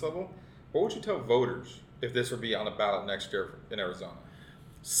business level, what would you tell voters if this would be on the ballot next year in Arizona?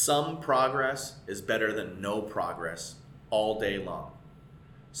 Some progress is better than no progress all day long.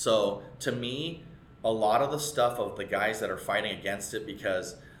 So to me, a lot of the stuff of the guys that are fighting against it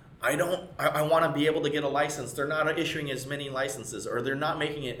because I want to be able to get a license. They're not issuing as many licenses, or they're not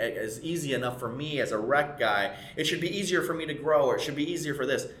making it as easy enough for me as a rec guy. It should be easier for me to grow, or it should be easier for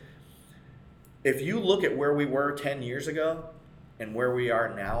this. If you look at where we were 10 years ago and where we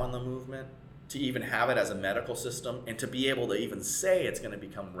are now in the movement, to even have it as a medical system and to be able to even say it's going to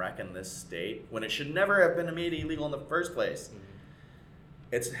become rec in this state when it should never have been made illegal in the first place.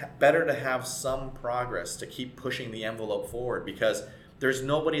 It's better to have some progress to keep pushing the envelope forward, because there's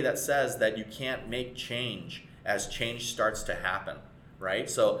nobody that says that you can't make change as change starts to happen, right?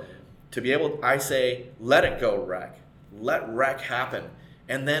 So to be able, I say, let it go rec. Let rec happen.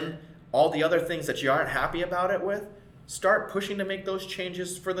 And then all the other things that you aren't happy about it with, start pushing to make those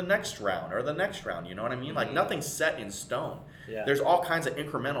changes for the next round or the next round. You know what I mean? Like nothing's set in stone. Yeah. There's all kinds of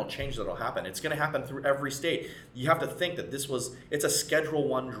incremental change that'll happen. It's going to happen through every state. You have to think that it's a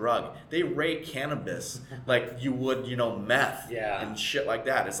Schedule I drug. They rate cannabis like you would, meth and shit like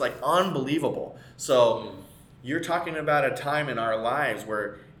that. It's like unbelievable. So you're talking about a time in our lives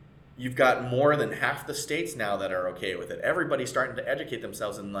where you've got more than half the states now that are okay with it. Everybody's starting to educate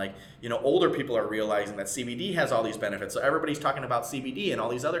themselves, and older people are realizing that CBD has all these benefits. So everybody's talking about CBD and all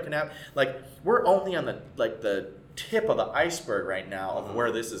these other we're only on the tip of the iceberg right now of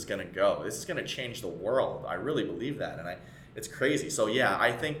where this is going to go. This is going to change the world. I really believe that, and it's crazy. So yeah,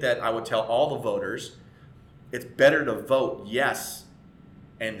 I think that I would tell all the voters, it's better to vote yes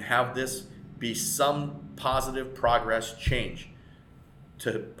and have this be some positive progress change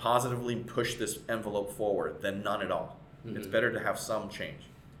to positively push this envelope forward than none at all. It's better to have some change.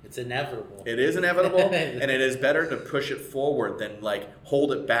 It's inevitable. It is inevitable, and it is better to push it forward than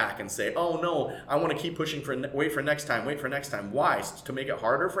hold it back and say, oh no, I want to keep pushing wait for next time. Why? To make it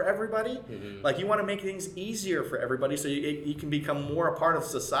harder for everybody? You want to make things easier for everybody so you can become more a part of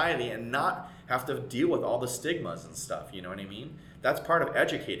society and not have to deal with all the stigmas and stuff. You know what I mean? That's part of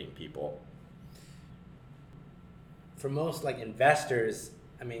educating people. For most investors,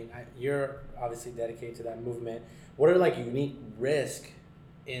 you're obviously dedicated to that movement. What are unique risks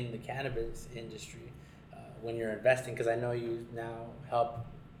in the cannabis industry when you're investing? Because I know you now help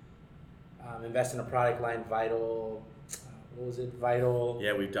invest in a product line, Vital. What was it? Vital.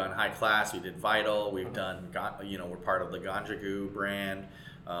 Yeah, we've done High Class. We did Vital. We've done, we're part of the Ganja Goo brand.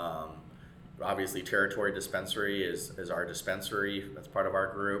 Obviously, Territory Dispensary is our dispensary. That's part of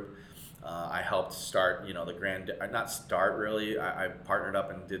our group. I helped start, not start really. I partnered up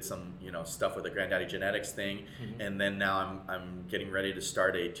and did some, stuff with the Granddaddy Genetics thing, and then now I'm getting ready to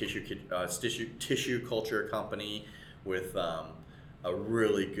start a tissue culture company with a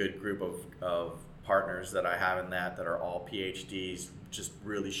really good group of partners that I have in that are all PhDs, just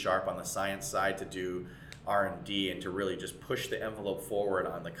really sharp on the science side to do R&D and to really just push the envelope forward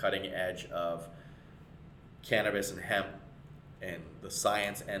on the cutting edge of cannabis and hemp and the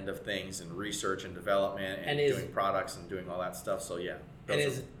science end of things and research and development and doing products and doing all that stuff. So yeah.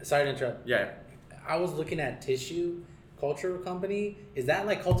 Sorry to interrupt. Yeah. I was looking at Tissue Culture Company. Is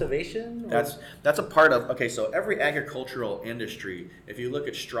that cultivation? That's a part of, so every agricultural industry, if you look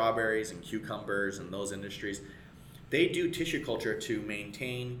at strawberries and cucumbers and those industries, they do tissue culture to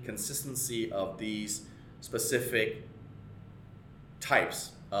maintain consistency of these specific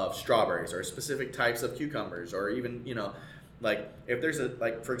types of strawberries or specific types of cucumbers, or even, if there's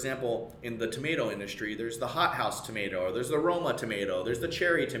for example, in the tomato industry, there's the hothouse tomato, or there's the Roma tomato, there's the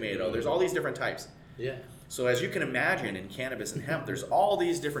cherry tomato, there's all these different types. Yeah. So as you can imagine, in cannabis and hemp, there's all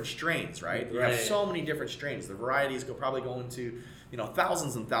these different strains, right? You have so many different strains. The varieties probably go into,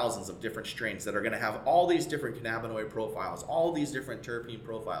 thousands and thousands of different strains that are going to have all these different cannabinoid profiles, all these different terpene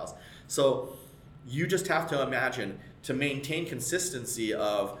profiles. So you just have to imagine, to maintain consistency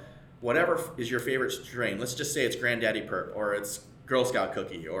of whatever is your favorite strain. Let's just say it's Granddaddy Perp, or it's Girl Scout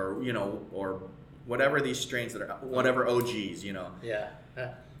Cookie, or or whatever these strains that are, whatever OGs, Yeah.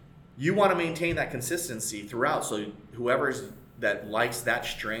 You want to maintain that consistency throughout, so whoever's that likes that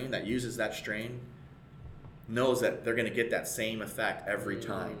strain, that uses that strain, knows that they're going to get that same effect every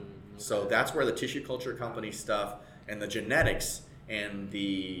time. So that's where the tissue culture company stuff and the genetics and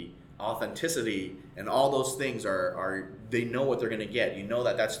the authenticity and all those things are they know what they're going to get.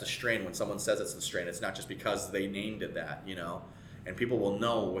 That's the strain when someone says it's the strain. It's not just because they named it that, and people will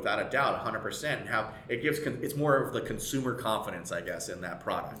know without a doubt 100% how it gives. It's more of the consumer confidence, I guess, in that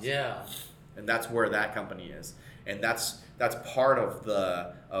product. Yeah. And that's where that company is, and that's that's part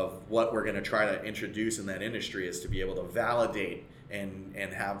of what we're going to try to introduce in that industry, is to be able to validate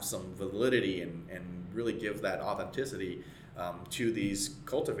and have some validity and really give that authenticity to these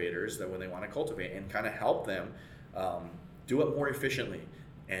cultivators, that when they want to cultivate, and kind of help them do it more efficiently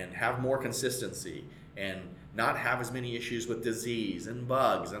and have more consistency and not have as many issues with disease and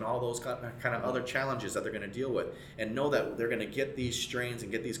bugs and all those kind of other challenges that they're going to deal with, and know that they're going to get these strains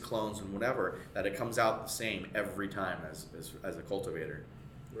and get these clones and whatever, that it comes out the same every time as a cultivator.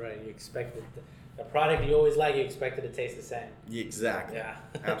 Right. You expect it, the product you always like, you expect it to taste the same. Exactly. Yeah.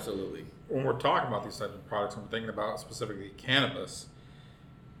 Absolutely. When we're talking about these types of products, I'm thinking about specifically cannabis,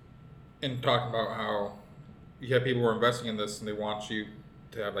 and talking about how you have people who are investing in this and they want you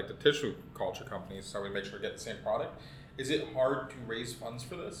to have like the tissue culture companies, so we make sure we get the same product. Is it hard to raise funds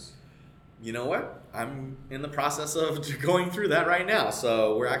for this? You know what? I'm in the process of going through that right now.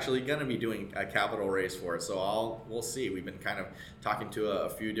 So we're actually going to be doing a capital raise for it. So we'll see. We've been kind of talking to a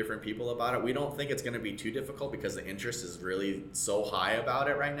few different people about it. We don't think it's going to be too difficult because the interest is really so high about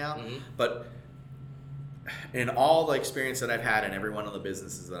it right now. Mm-hmm. But in all the experience that I've had in every one of the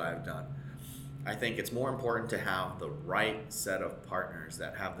businesses that I've done, I think it's more important to have the right set of partners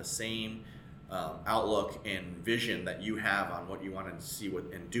that have the same outlook and vision that you have on what you want to see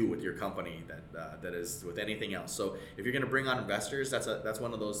and do with your company that is with anything else. So if you're going to bring on investors, that's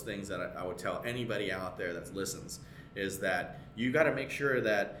one of those things that I would tell anybody out there that listens, is that you got to make sure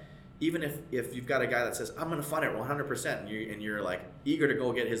that even if you've got a guy that says, I'm going to fund it 100%, and you're like eager to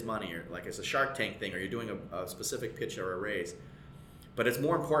go get his money, or like it's a Shark Tank thing, or you're doing a specific pitch or a raise, but it's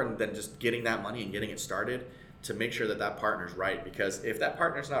more important than just getting that money and getting it started to make sure that partner's right. Because if that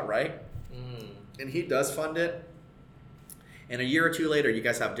partner's not right, and he does fund it, and a year or two later you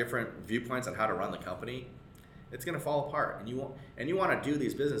guys have different viewpoints on how to run the company, it's going to fall apart. And you want to do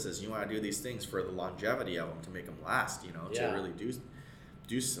these businesses, you want to do these things for the longevity of them, to make them last, to really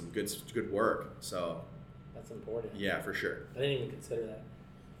do some good work. So that's important. Yeah, for sure. I didn't even consider that.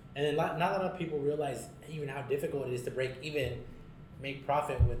 And then not a lot of people realize even how difficult it is to break even, make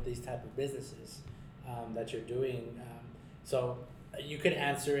profit with these type of businesses that you're doing. So you could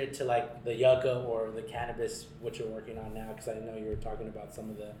answer it to like the yucca or the cannabis, what you're working on now, because I know you were talking about some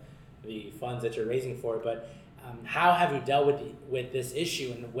of the funds that you're raising for it. But how have you dealt with this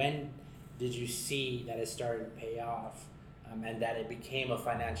issue, and when did you see that it started to pay off, and that it became a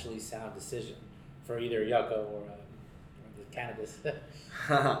financially sound decision for either yucca or the cannabis?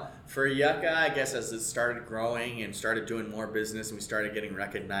 For yucca, I guess as it started growing and started doing more business, and we started getting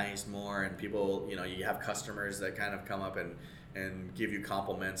recognized more, and people, you have customers that kind of come up and give you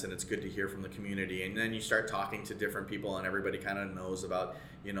compliments, and it's good to hear from the community. And then you start talking to different people, and everybody kind of knows about,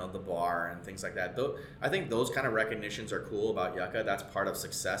 the bar and things like that. Though I think those kind of recognitions are cool about yucca. That's part of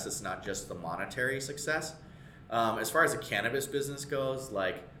success. It's not just the monetary success. As far as the cannabis business goes,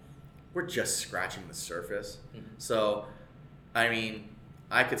 like, we're just scratching the surface. Mm-hmm. So, I mean,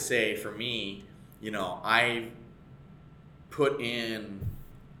 I could say for me, I put in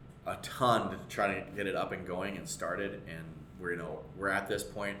a ton to try to get it up and going and started, and we're at this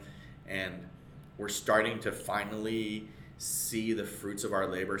point, and we're starting to finally see the fruits of our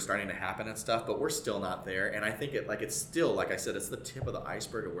labor starting to happen and stuff, but we're still not there. And I think it's still, like I said, it's the tip of the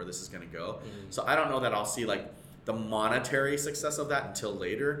iceberg of where this is going to go. Mm-hmm. So I don't know that I'll see like the monetary success of that until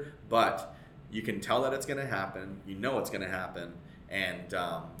later, but you can tell that it's going to happen. It's going to happen. And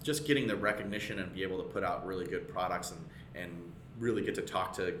just getting the recognition and be able to put out really good products and really get to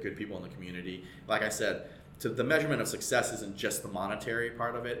talk to good people in the community. Like I said, the measurement of success isn't just the monetary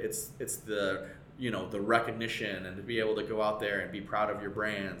part of it. It's the the recognition, and to be able to go out there and be proud of your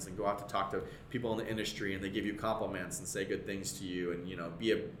brands and go out to talk to people in the industry, and they give you compliments and say good things to you, and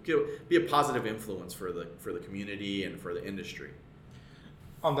be a positive influence for the community and for the industry.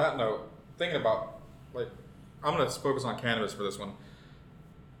 On that note, thinking about, like, I'm going to focus on cannabis for this one.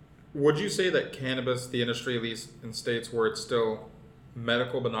 Would you say that cannabis, the industry, at least in states where it's still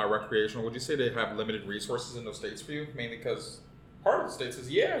medical but not recreational, would you say they have limited resources in those states for you? Mainly because part of the states says,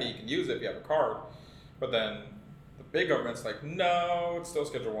 yeah, you can use it if you have a card. But then the big government's like, no, it's still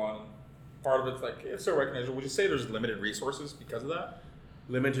Schedule 1. Part of it's like, it's still recreational. Would you say there's limited resources because of that?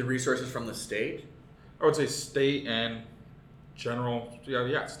 Limited resources from the state? I would say state and general,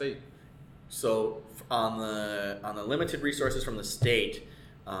 state. So on the limited resources from the state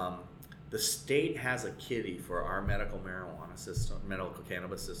has a kitty for our medical marijuana system, medical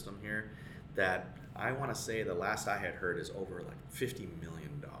cannabis system here, that I want to say the last I had heard is over like $50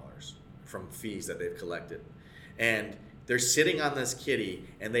 million from fees that they've collected. And they're sitting on this kitty,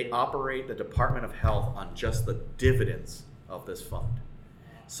 and they operate the Department of Health on just the dividends of this fund.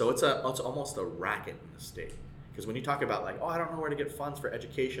 So it's almost a racket in the state. Because when you talk about like, oh, I don't know where to get funds for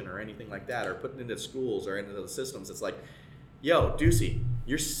education or anything like that, or putting into schools or into the systems, it's like, yo, Ducey,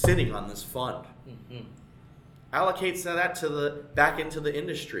 you're sitting on this fund. Mm-hmm. Allocate that to back into the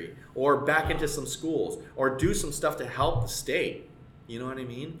industry or back into some schools or do some stuff to help the state. You know what I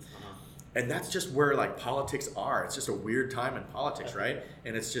mean? And that's just where like politics are. It's just a weird time in politics, right?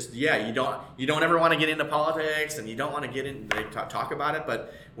 And it's just, yeah, you don't ever want to get into politics and you don't want to get in, they talk about it.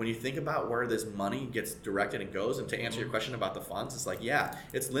 But when you think about where this money gets directed and goes, and to answer your question about the funds, it's like, yeah,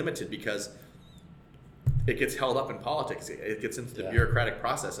 it's limited because it gets held up in politics. It gets into the bureaucratic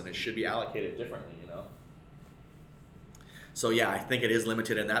process and it should be allocated differently, you know? So yeah, I think it is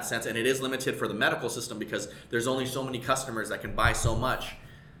limited in that sense. And it is limited for the medical system because there's only so many customers that can buy so much.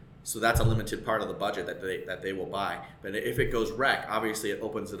 So that's a limited part of the budget that they will buy. But if it goes rec, obviously it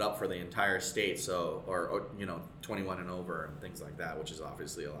opens it up for the entire state. So or 21 and over and things like that, which is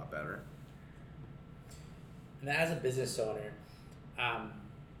obviously a lot better. And as a business owner,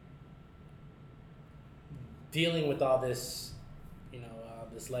 dealing with all this,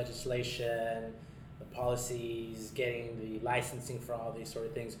 this legislation, the policies, getting the licensing for all these sort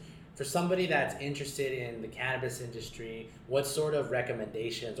of things. For somebody that's interested in the cannabis industry, what sort of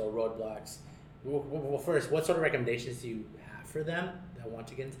recommendations or roadblocks? Well, first, what sort of recommendations do you have for them that want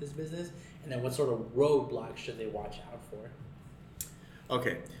to get into this business? And then what sort of roadblocks should they watch out for?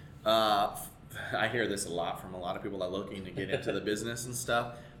 Okay. I hear this a lot from a lot of people that are looking to get into the business and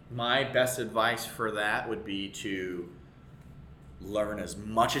stuff. My best advice for that would be to learn as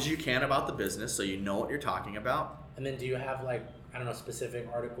much as you can about the business so you know what you're talking about. And then do you have specific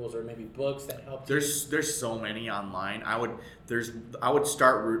articles or maybe books that help you? There's so many online. I would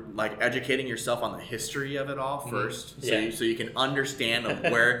start like educating yourself on the history of it all first, so you can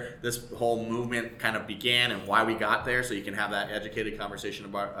understand where this whole movement kind of began and why we got there, so you can have that educated conversation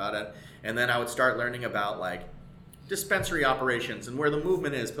about it. And then I would start learning about like dispensary operations and where the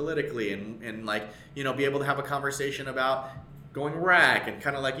movement is politically, and be able to have a conversation about going rec and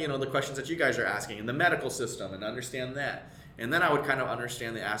kind of like the questions that you guys are asking in the medical system and understand that. And then I would kind of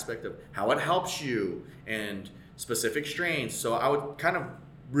understand the aspect of how it helps you and specific strains. So I would kind of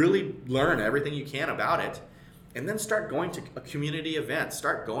really learn everything you can about it, and then start going to a community events.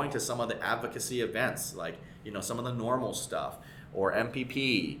 Start going to some of the advocacy events, like some of the normal stuff, or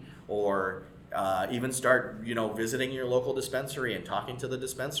MPP, or even start visiting your local dispensary and talking to the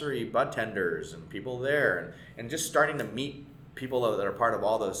dispensary bud tenders and people there, and just starting to meet people that are part of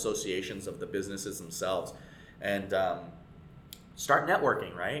all the associations of the businesses themselves, and start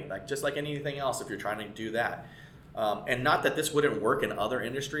networking, right? Like just like anything else, if you're trying to do that. And not that this wouldn't work in other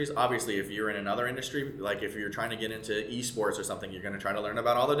industries. Obviously, if you're in another industry, like if you're trying to get into esports or something, you're going to try to learn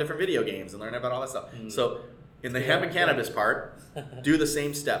about all the different video games and learn about all that stuff. So in the hemp and cannabis part, do the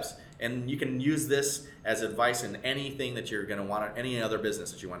same steps. And you can use this as advice in anything that you're going to want, any other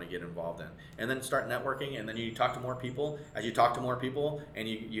business that you want to get involved in. And then start networking, and then you talk to more people. As you talk to more people and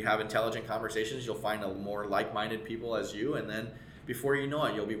you have intelligent conversations, you'll find a more like-minded people as you. And then before you know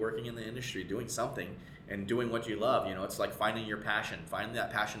it, you'll be working in the industry, doing something and doing what you love. It's like finding your passion. Find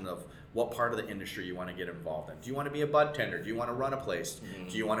that passion of what part of the industry you want to get involved in. Do you want to be a bud tender? Do you want to run a place?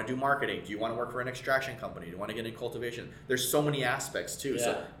 Do you want to do marketing? Do you want to work for an extraction company? Do you want to get in cultivation? There's so many aspects too. Yeah.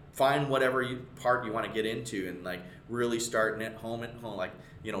 So find whatever part you want to get into and like really start narrowing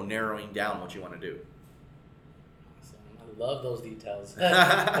down what you want to do. I love those details.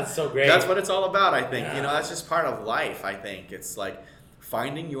 That's so great. That's what it's all about, I think. Yeah. That's just part of life, I think. It's like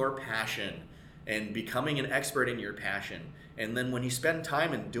finding your passion and becoming an expert in your passion. And then when you spend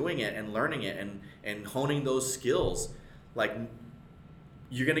time in doing it and learning it and honing those skills, like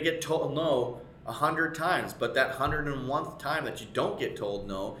you're going to get told no 100 times, but that 101th time that you don't get told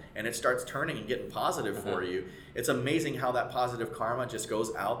no and it starts turning and getting positive for you, it's amazing how that positive karma just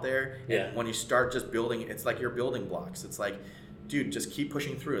goes out there. Yeah. And when you start just building, it's like your building blocks. It's like, dude, just keep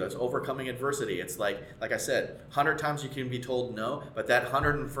pushing through. That's overcoming adversity. It's like I said, 100 times you can be told no, but that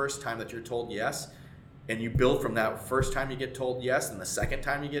 101st time that you're told yes, and you build from that first time you get told yes, and the second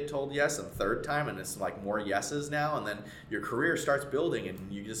time you get told yes, and third time, and it's like more yeses now, and then your career starts building, and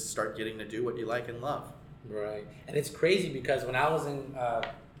you just start getting to do what you like and love. Right, and it's crazy because when I was in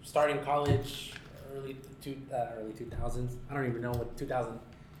starting college, early 2000s, I don't even know what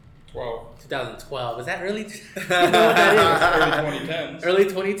 2012. Is that early? I know what that is. Early 2010s. Early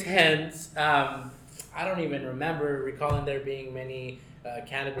 2010s. I don't even remember recalling there being many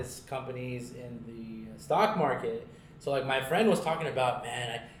cannabis companies in the stock market. So like my friend was talking about,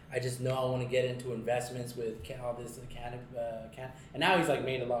 man, I just know I want to get into investments with all this and now he's like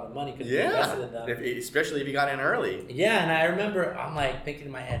made a lot of money because he invested in them. Especially if you got in early. Yeah, and I remember I'm like thinking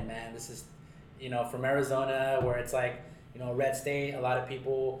in my head, man, this is, from Arizona, where it's like, a red state. A lot of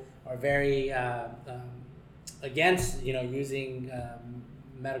people are very against, using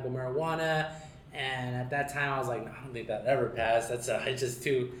medical marijuana. And at that time, I was like, no, I don't think that ever passed. That's it's just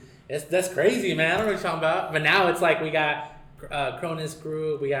too. That's crazy, man. I don't know what you're talking about. But now it's like we got Cronus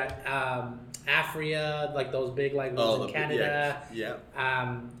Group, we got Afria, like those big like ones in Canada. Yeah.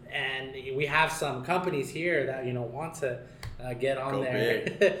 And we have some companies here that want to get on Go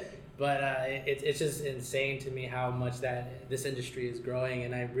there. But it's just insane to me how much that this industry is growing,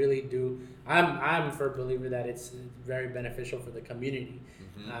 and I really do. I'm a firm believer that it's very beneficial for the community.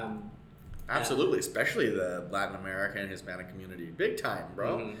 Mm-hmm. Absolutely, especially the Latin American and Hispanic community, big time,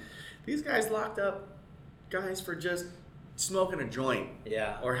 bro. Mm-hmm. These guys locked up guys for just smoking a joint,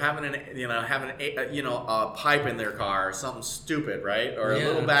 or having a pipe in their car or something stupid, right, or a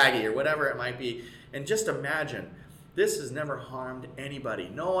little baggie or whatever it might be. And just imagine, this has never harmed anybody.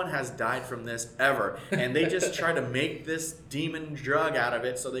 No one has died from this ever, and they just try to make this demon drug out of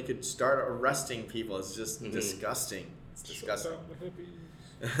it so they could start arresting people. It's just disgusting. It's disgusting.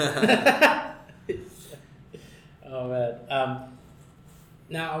 Oh man.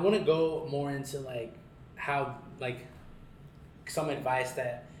 Now I want to go more into like how like some advice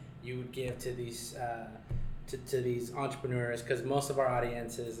that you would give to these to these entrepreneurs, because most of our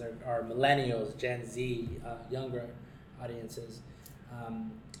audiences are millennials, Gen Z, younger audiences.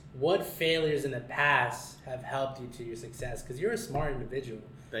 What failures in the past have helped you to your success? Because you're a smart individual.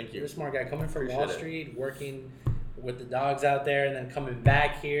 Thank you. You're a smart guy coming from Appreciate Wall it. Street, working with the dogs out there, and then coming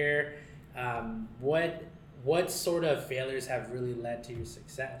back here. What sort of failures have really led to your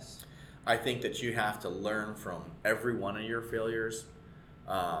success? I think that you have to learn from every one of your failures.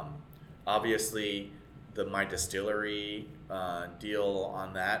 Obviously, my distillery deal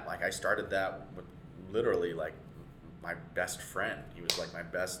on that, like I started that with literally like my best friend. He was like my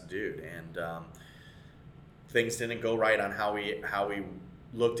best dude, and things didn't go right on how we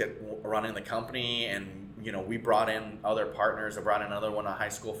looked at running the company, and we brought in other partners. I brought in another one of high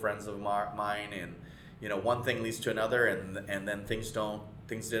school friends of mine, and one thing leads to another, and then things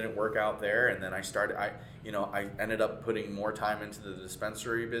didn't work out there. And then I ended up putting more time into the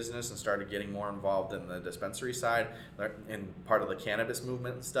dispensary business and started getting more involved in the dispensary side, in part of the cannabis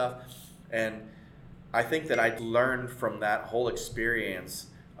movement and stuff. And I think that I learned from that whole experience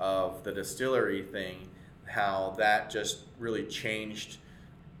of the distillery thing, how that just really changed.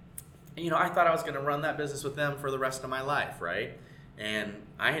 I thought I was going to run that business with them for the rest of my life, right? And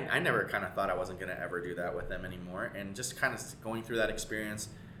I never kind of thought I wasn't going to ever do that with them anymore. And just kind of going through that experience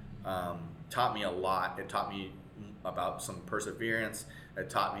taught me a lot. It taught me about some perseverance. It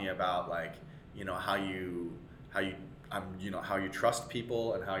taught me about how you trust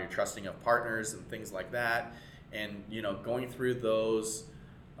people and how you're trusting of partners and things like that. And going through those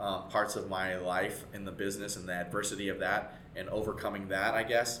parts of my life in the business and the adversity of that and overcoming that, I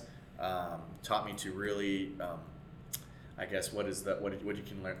guess, taught me to really, what you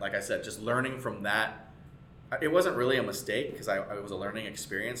can learn. Like I said, just learning from that. It wasn't really a mistake because it was a learning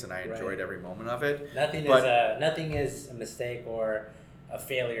experience and I enjoyed every moment of it. Nothing is a mistake or a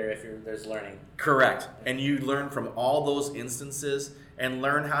failure if there's learning. Correct. And you learn from all those instances and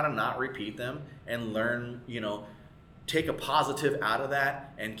learn how to not repeat them and learn, take a positive out of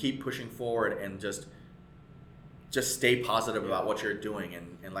that and keep pushing forward and just stay positive about what you're doing.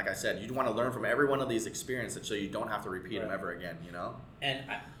 And like I said, you want to learn from every one of these experiences so you don't have to repeat them ever again, And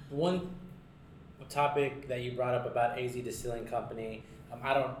one topic that you brought up about AZ Distilling Company,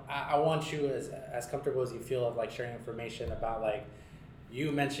 I want you as comfortable as you feel of like sharing information about like you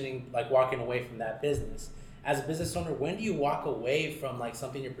mentioning like walking away from that business. As a business owner, when do you walk away from like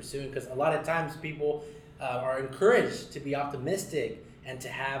something you're pursuing? Because a lot of times people are encouraged to be optimistic and to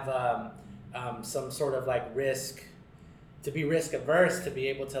have some sort of like risk, to be risk averse, to be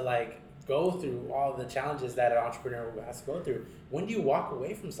able to like go through all the challenges that an entrepreneur has to go through. When do you walk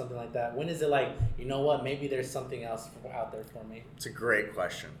away from something like that? When is it like, you know what, maybe there's something else out there for me? It's a great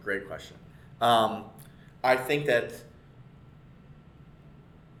question. Great question. I think that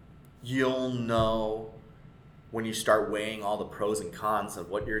you'll know when you start weighing all the pros and cons of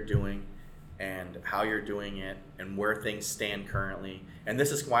what you're doing and how you're doing it and where things stand currently. And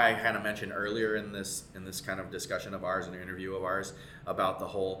this is why I kind of mentioned earlier in this kind of discussion of ours, an interview of ours, about the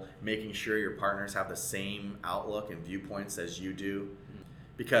whole making sure your partners have the same outlook and viewpoints as you do.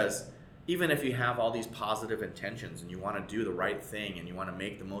 Because even if you have all these positive intentions and you want to do the right thing and you want to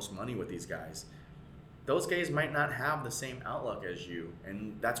make the most money with these guys, those guys might not have the same outlook as you.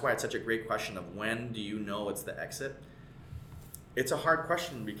 And that's why it's such a great question of when do you know it's the exit? It's a hard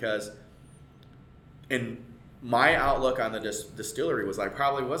question because in my outlook on the distillery was I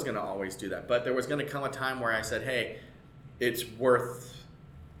probably was going to always do that, but there was going to come a time where I said, hey, it's worth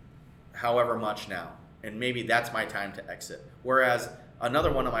however much now, and maybe that's my time to exit. Whereas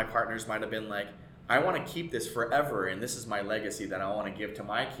another one of my partners might have been like, I want to keep this forever, and this is my legacy that I want to give to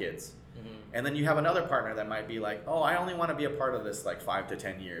my kids. And then you have another partner that might be like, oh, I only want to be a part of this like 5 to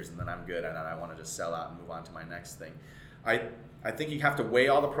 10 years, and then I'm good, and then I want to just sell out and move on to my next thing. I think you have to weigh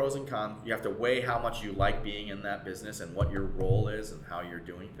all the pros and cons. You have to weigh how much you like being in that business and what your role is and how you're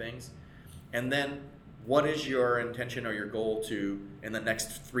doing things. And then what is your intention or your goal to in the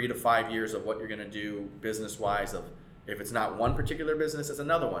next 3 to 5 years of what you're going to do business-wise, of if it's not one particular business, it's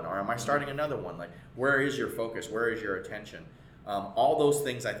another one, or am I starting another one? Like, where is your focus? Where is your attention? All those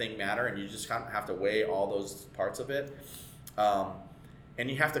things I think matter, and you just kind of have to weigh all those parts of it. And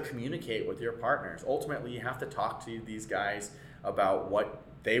you have to communicate with your partners. Ultimately, you have to talk to these guys about what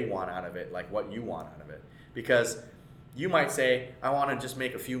they want out of it, like what you want out of it. Because you might say, I want to just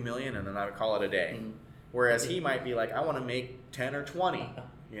make a few million and then I would call it a day. Whereas he might be like, I want to make 10 or 20,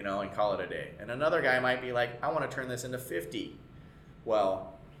 and call it a day. And another guy might be like, I want to turn this into 50.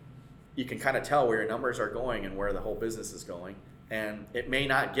 Well, you can kind of tell where your numbers are going and where the whole business is going. And it may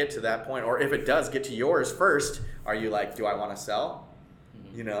not get to that point, or if it does get to yours first, are you like, do I want to sell?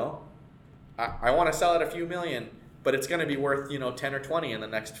 I want to sell at a few million, but it's going to be worth 10 or 20 in the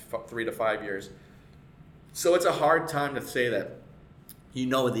next 3 to 5 years. So it's a hard time to say that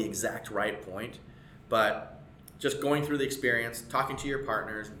the exact right point, but just going through the experience, talking to your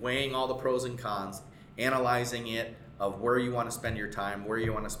partners, weighing all the pros and cons, analyzing it of where you want to spend your time, where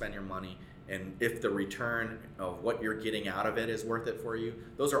you want to spend your money, and if the return of what you're getting out of it is worth it for you.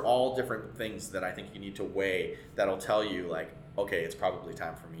 Those are all different things that I think you need to weigh that'll tell you like, okay, it's probably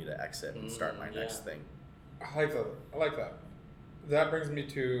time for me to exit and start my next thing. I like that. That brings me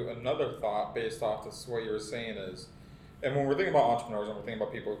to another thought based off this what you were saying is, and when we're thinking about entrepreneurs and we're thinking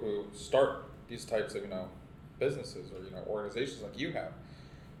about people who start these types of businesses or organizations like you have,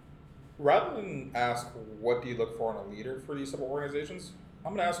 rather than ask what do you look for in a leader for these type of organizations,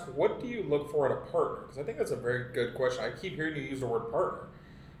 I'm going to ask what do you look for in a partner, because I think that's a very good question. I keep hearing you use the word partner.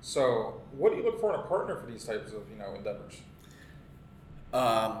 So what do you look for in a partner for these types of endeavors?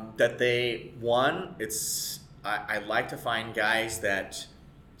 I like to find guys that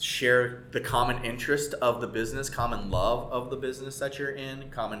share the common interest of the business, common love of the business that you're in,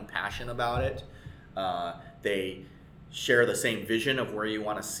 common passion about it. They share the same vision of where you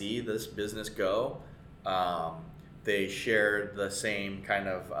want to see this business go. They share the same kind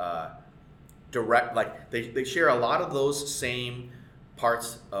of they share a lot of those same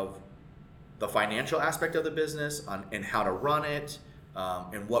parts of the financial aspect of the business and how to run it,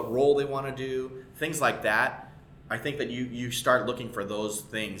 and what role they want to do, things like that. I think that you start looking for those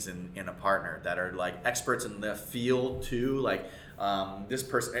things in a partner that are like experts in the field too. Like this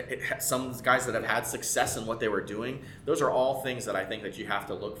person, some guys that have had success in what they were doing. Those are all things that I think that you have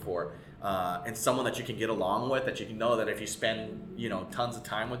to look for. And someone that you can get along with, that you can know that if you spend tons of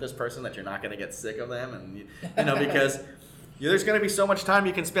time with this person, that you're not going to get sick of them, and because there's going to be so much time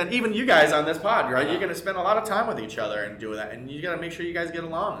you can spend, even you guys on this pod, right? You're going to spend a lot of time with each other and doing that, and you got to make sure you guys get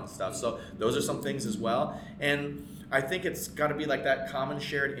along and stuff. So those are some things as well. And I think it's got to be like that common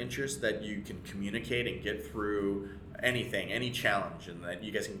shared interest that you can communicate and get through anything, any challenge, and that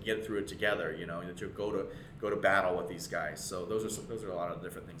you guys can get through it together. That you go to battle with these guys. So those are a lot of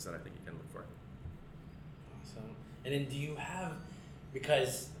different things that I think you can look for. Awesome. And then do you have,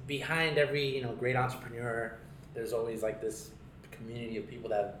 because behind every great entrepreneur, there's always like this community of people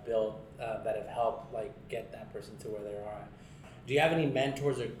that have built, that have helped like get that person to where they are. Do you have any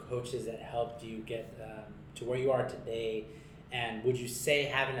mentors or coaches that helped you get to where you are today? And would you say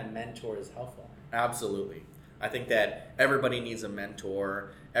having a mentor is helpful? Absolutely. I think that everybody needs a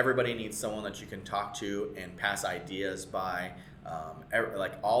mentor. Everybody needs someone that you can talk to and pass ideas by.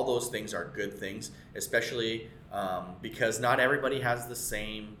 Like all those things are good things, especially because not everybody has the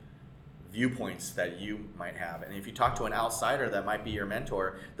same viewpoints that you might have. And if you talk to an outsider that might be your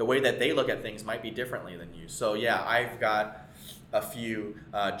mentor, the way that they look at things might be differently than you. So yeah, I've got a few.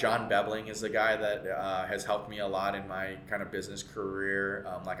 John Bebling is a guy that has helped me a lot in my kind of business career.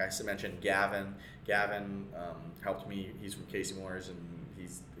 Like I mentioned, Gavin helped me. He's from Casey Moore's, and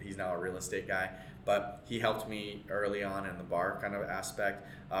he's now a real estate guy. But he helped me early on in the bar kind of aspect.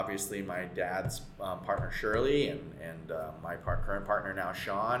 Obviously, my dad's partner Shirley and my current partner now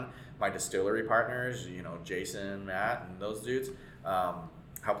Sean. My distillery partners, Jason, Matt, and those dudes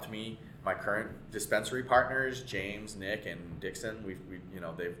helped me. My current dispensary partners, James, Nick, and Dixon,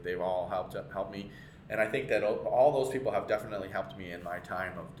 they've all helped me, and I think that all those people have definitely helped me in my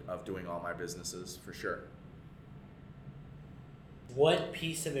time of doing all my businesses for sure. What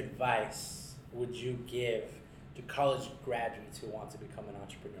piece of advice would you give to college graduates who want to become an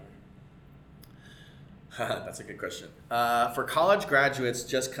entrepreneur? That's a good question. For college graduates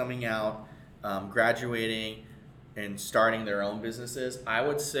just coming out, graduating, and starting their own businesses, I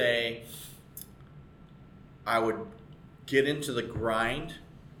would say I would get into the grind.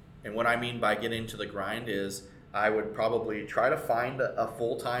 And what I mean by get into the grind is I would probably try to find a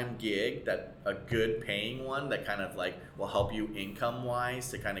full-time gig, that a good paying one that kind of like will help you income wise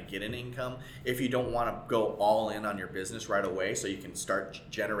to kind of get an income. If you don't want to go all in on your business right away, so you can start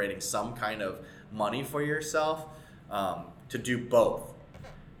generating some kind of money for yourself, to do both.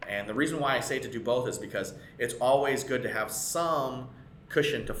 And the reason why I say to do both is because it's always good to have some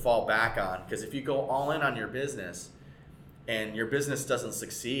cushion to fall back on. Because if you go all in on your business and your business doesn't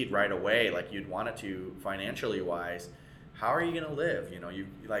succeed right away like you'd want it to financially wise, how are you going to live? You know, you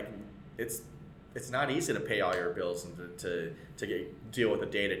like it's not easy to pay all your bills and to deal with the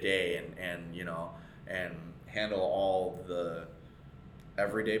day to day and you know and handle all the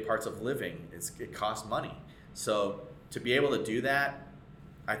everyday parts of living. It costs money. So to be able to do that,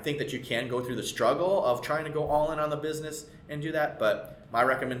 I think that you can go through the struggle of trying to go all in on the business and do that. But my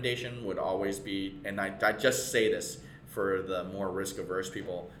recommendation would always be, and I just say this for the more risk averse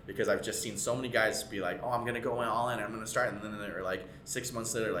people, because I've just seen so many guys be like, oh, I'm going to go in all in, I'm going to start. And then they're like 6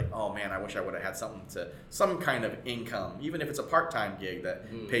 months later, like, oh man, I wish I would have had some kind of income, even if it's a part-time gig that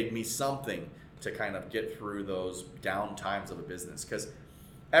paid me something to kind of get through those down times of a business. Because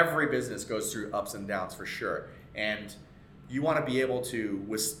every business goes through ups and downs for sure. And you want to be able to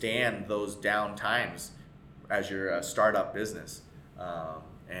withstand those down times as you're a startup business.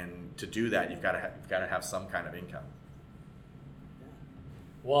 And to do that, you've got to have some kind of income.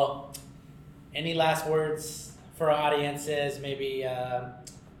 Well, any last words for our audiences? Maybe a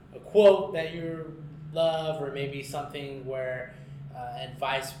quote that you love, or maybe something where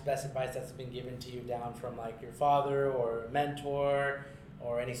best advice that's been given to you down from like your father or a mentor,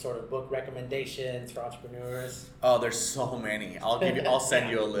 or any sort of book recommendations for entrepreneurs? Oh, there's so many. I'll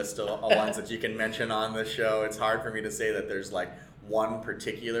send you a list of ones that you can mention on the show. It's hard for me to say that there's like one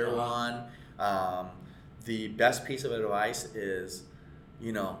particular one. The best piece of advice is,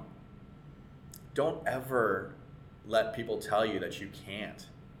 you know, don't ever let people tell you that you can't.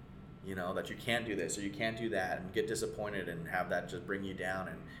 You know, that you can't do this or you can't do that, and get disappointed and have that just bring you down,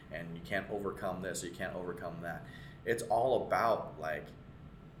 and you can't overcome this or you can't overcome that. It's all about like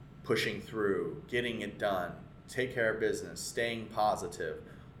pushing through, getting it done, take care of business, staying positive.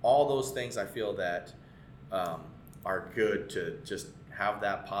 All those things I feel that are good to just have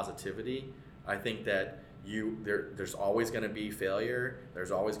that positivity. I think that there's always going to be failure.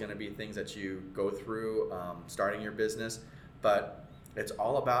 There's always going to be things that you go through starting your business, but it's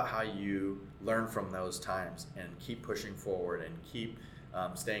all about how you learn from those times and keep pushing forward and keep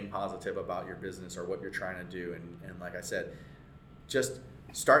staying positive about your business or what you're trying to do. And like I said, just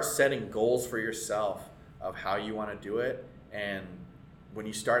start setting goals for yourself of how you want to do it. And when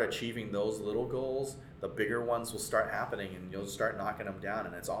you start achieving those little goals, the bigger ones will start happening, and you'll start knocking them down.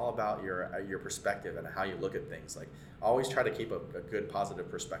 And it's all about your perspective and how you look at things. Like, always try to keep a good positive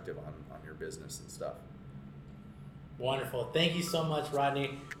perspective on your business and stuff. Wonderful. Thank you so much,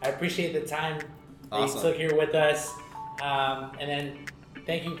 Rodney. I appreciate the time that Awesome. you took here with us. And then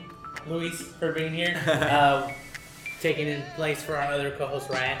thank you, Luis, for being here, taking in place for our other co-host,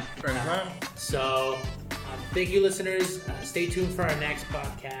 Ryan. So thank you, listeners. Stay tuned for our next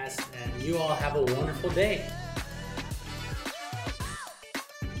podcast, and you all have a wonderful day.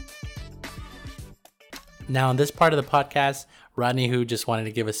 Now, in this part of the podcast, Rodney Hu just wanted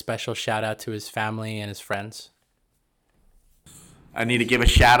to give a special shout out to his family and his friends. I need to give a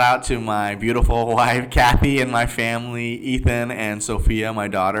shout out to my beautiful wife, Kathy, and my family, Ethan and Sophia, my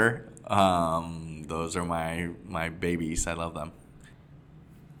daughter. Those are my babies. I love them.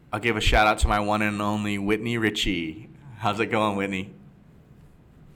 I'll give a shout out to my one and only Whitney Ritchie. How's it going, Whitney?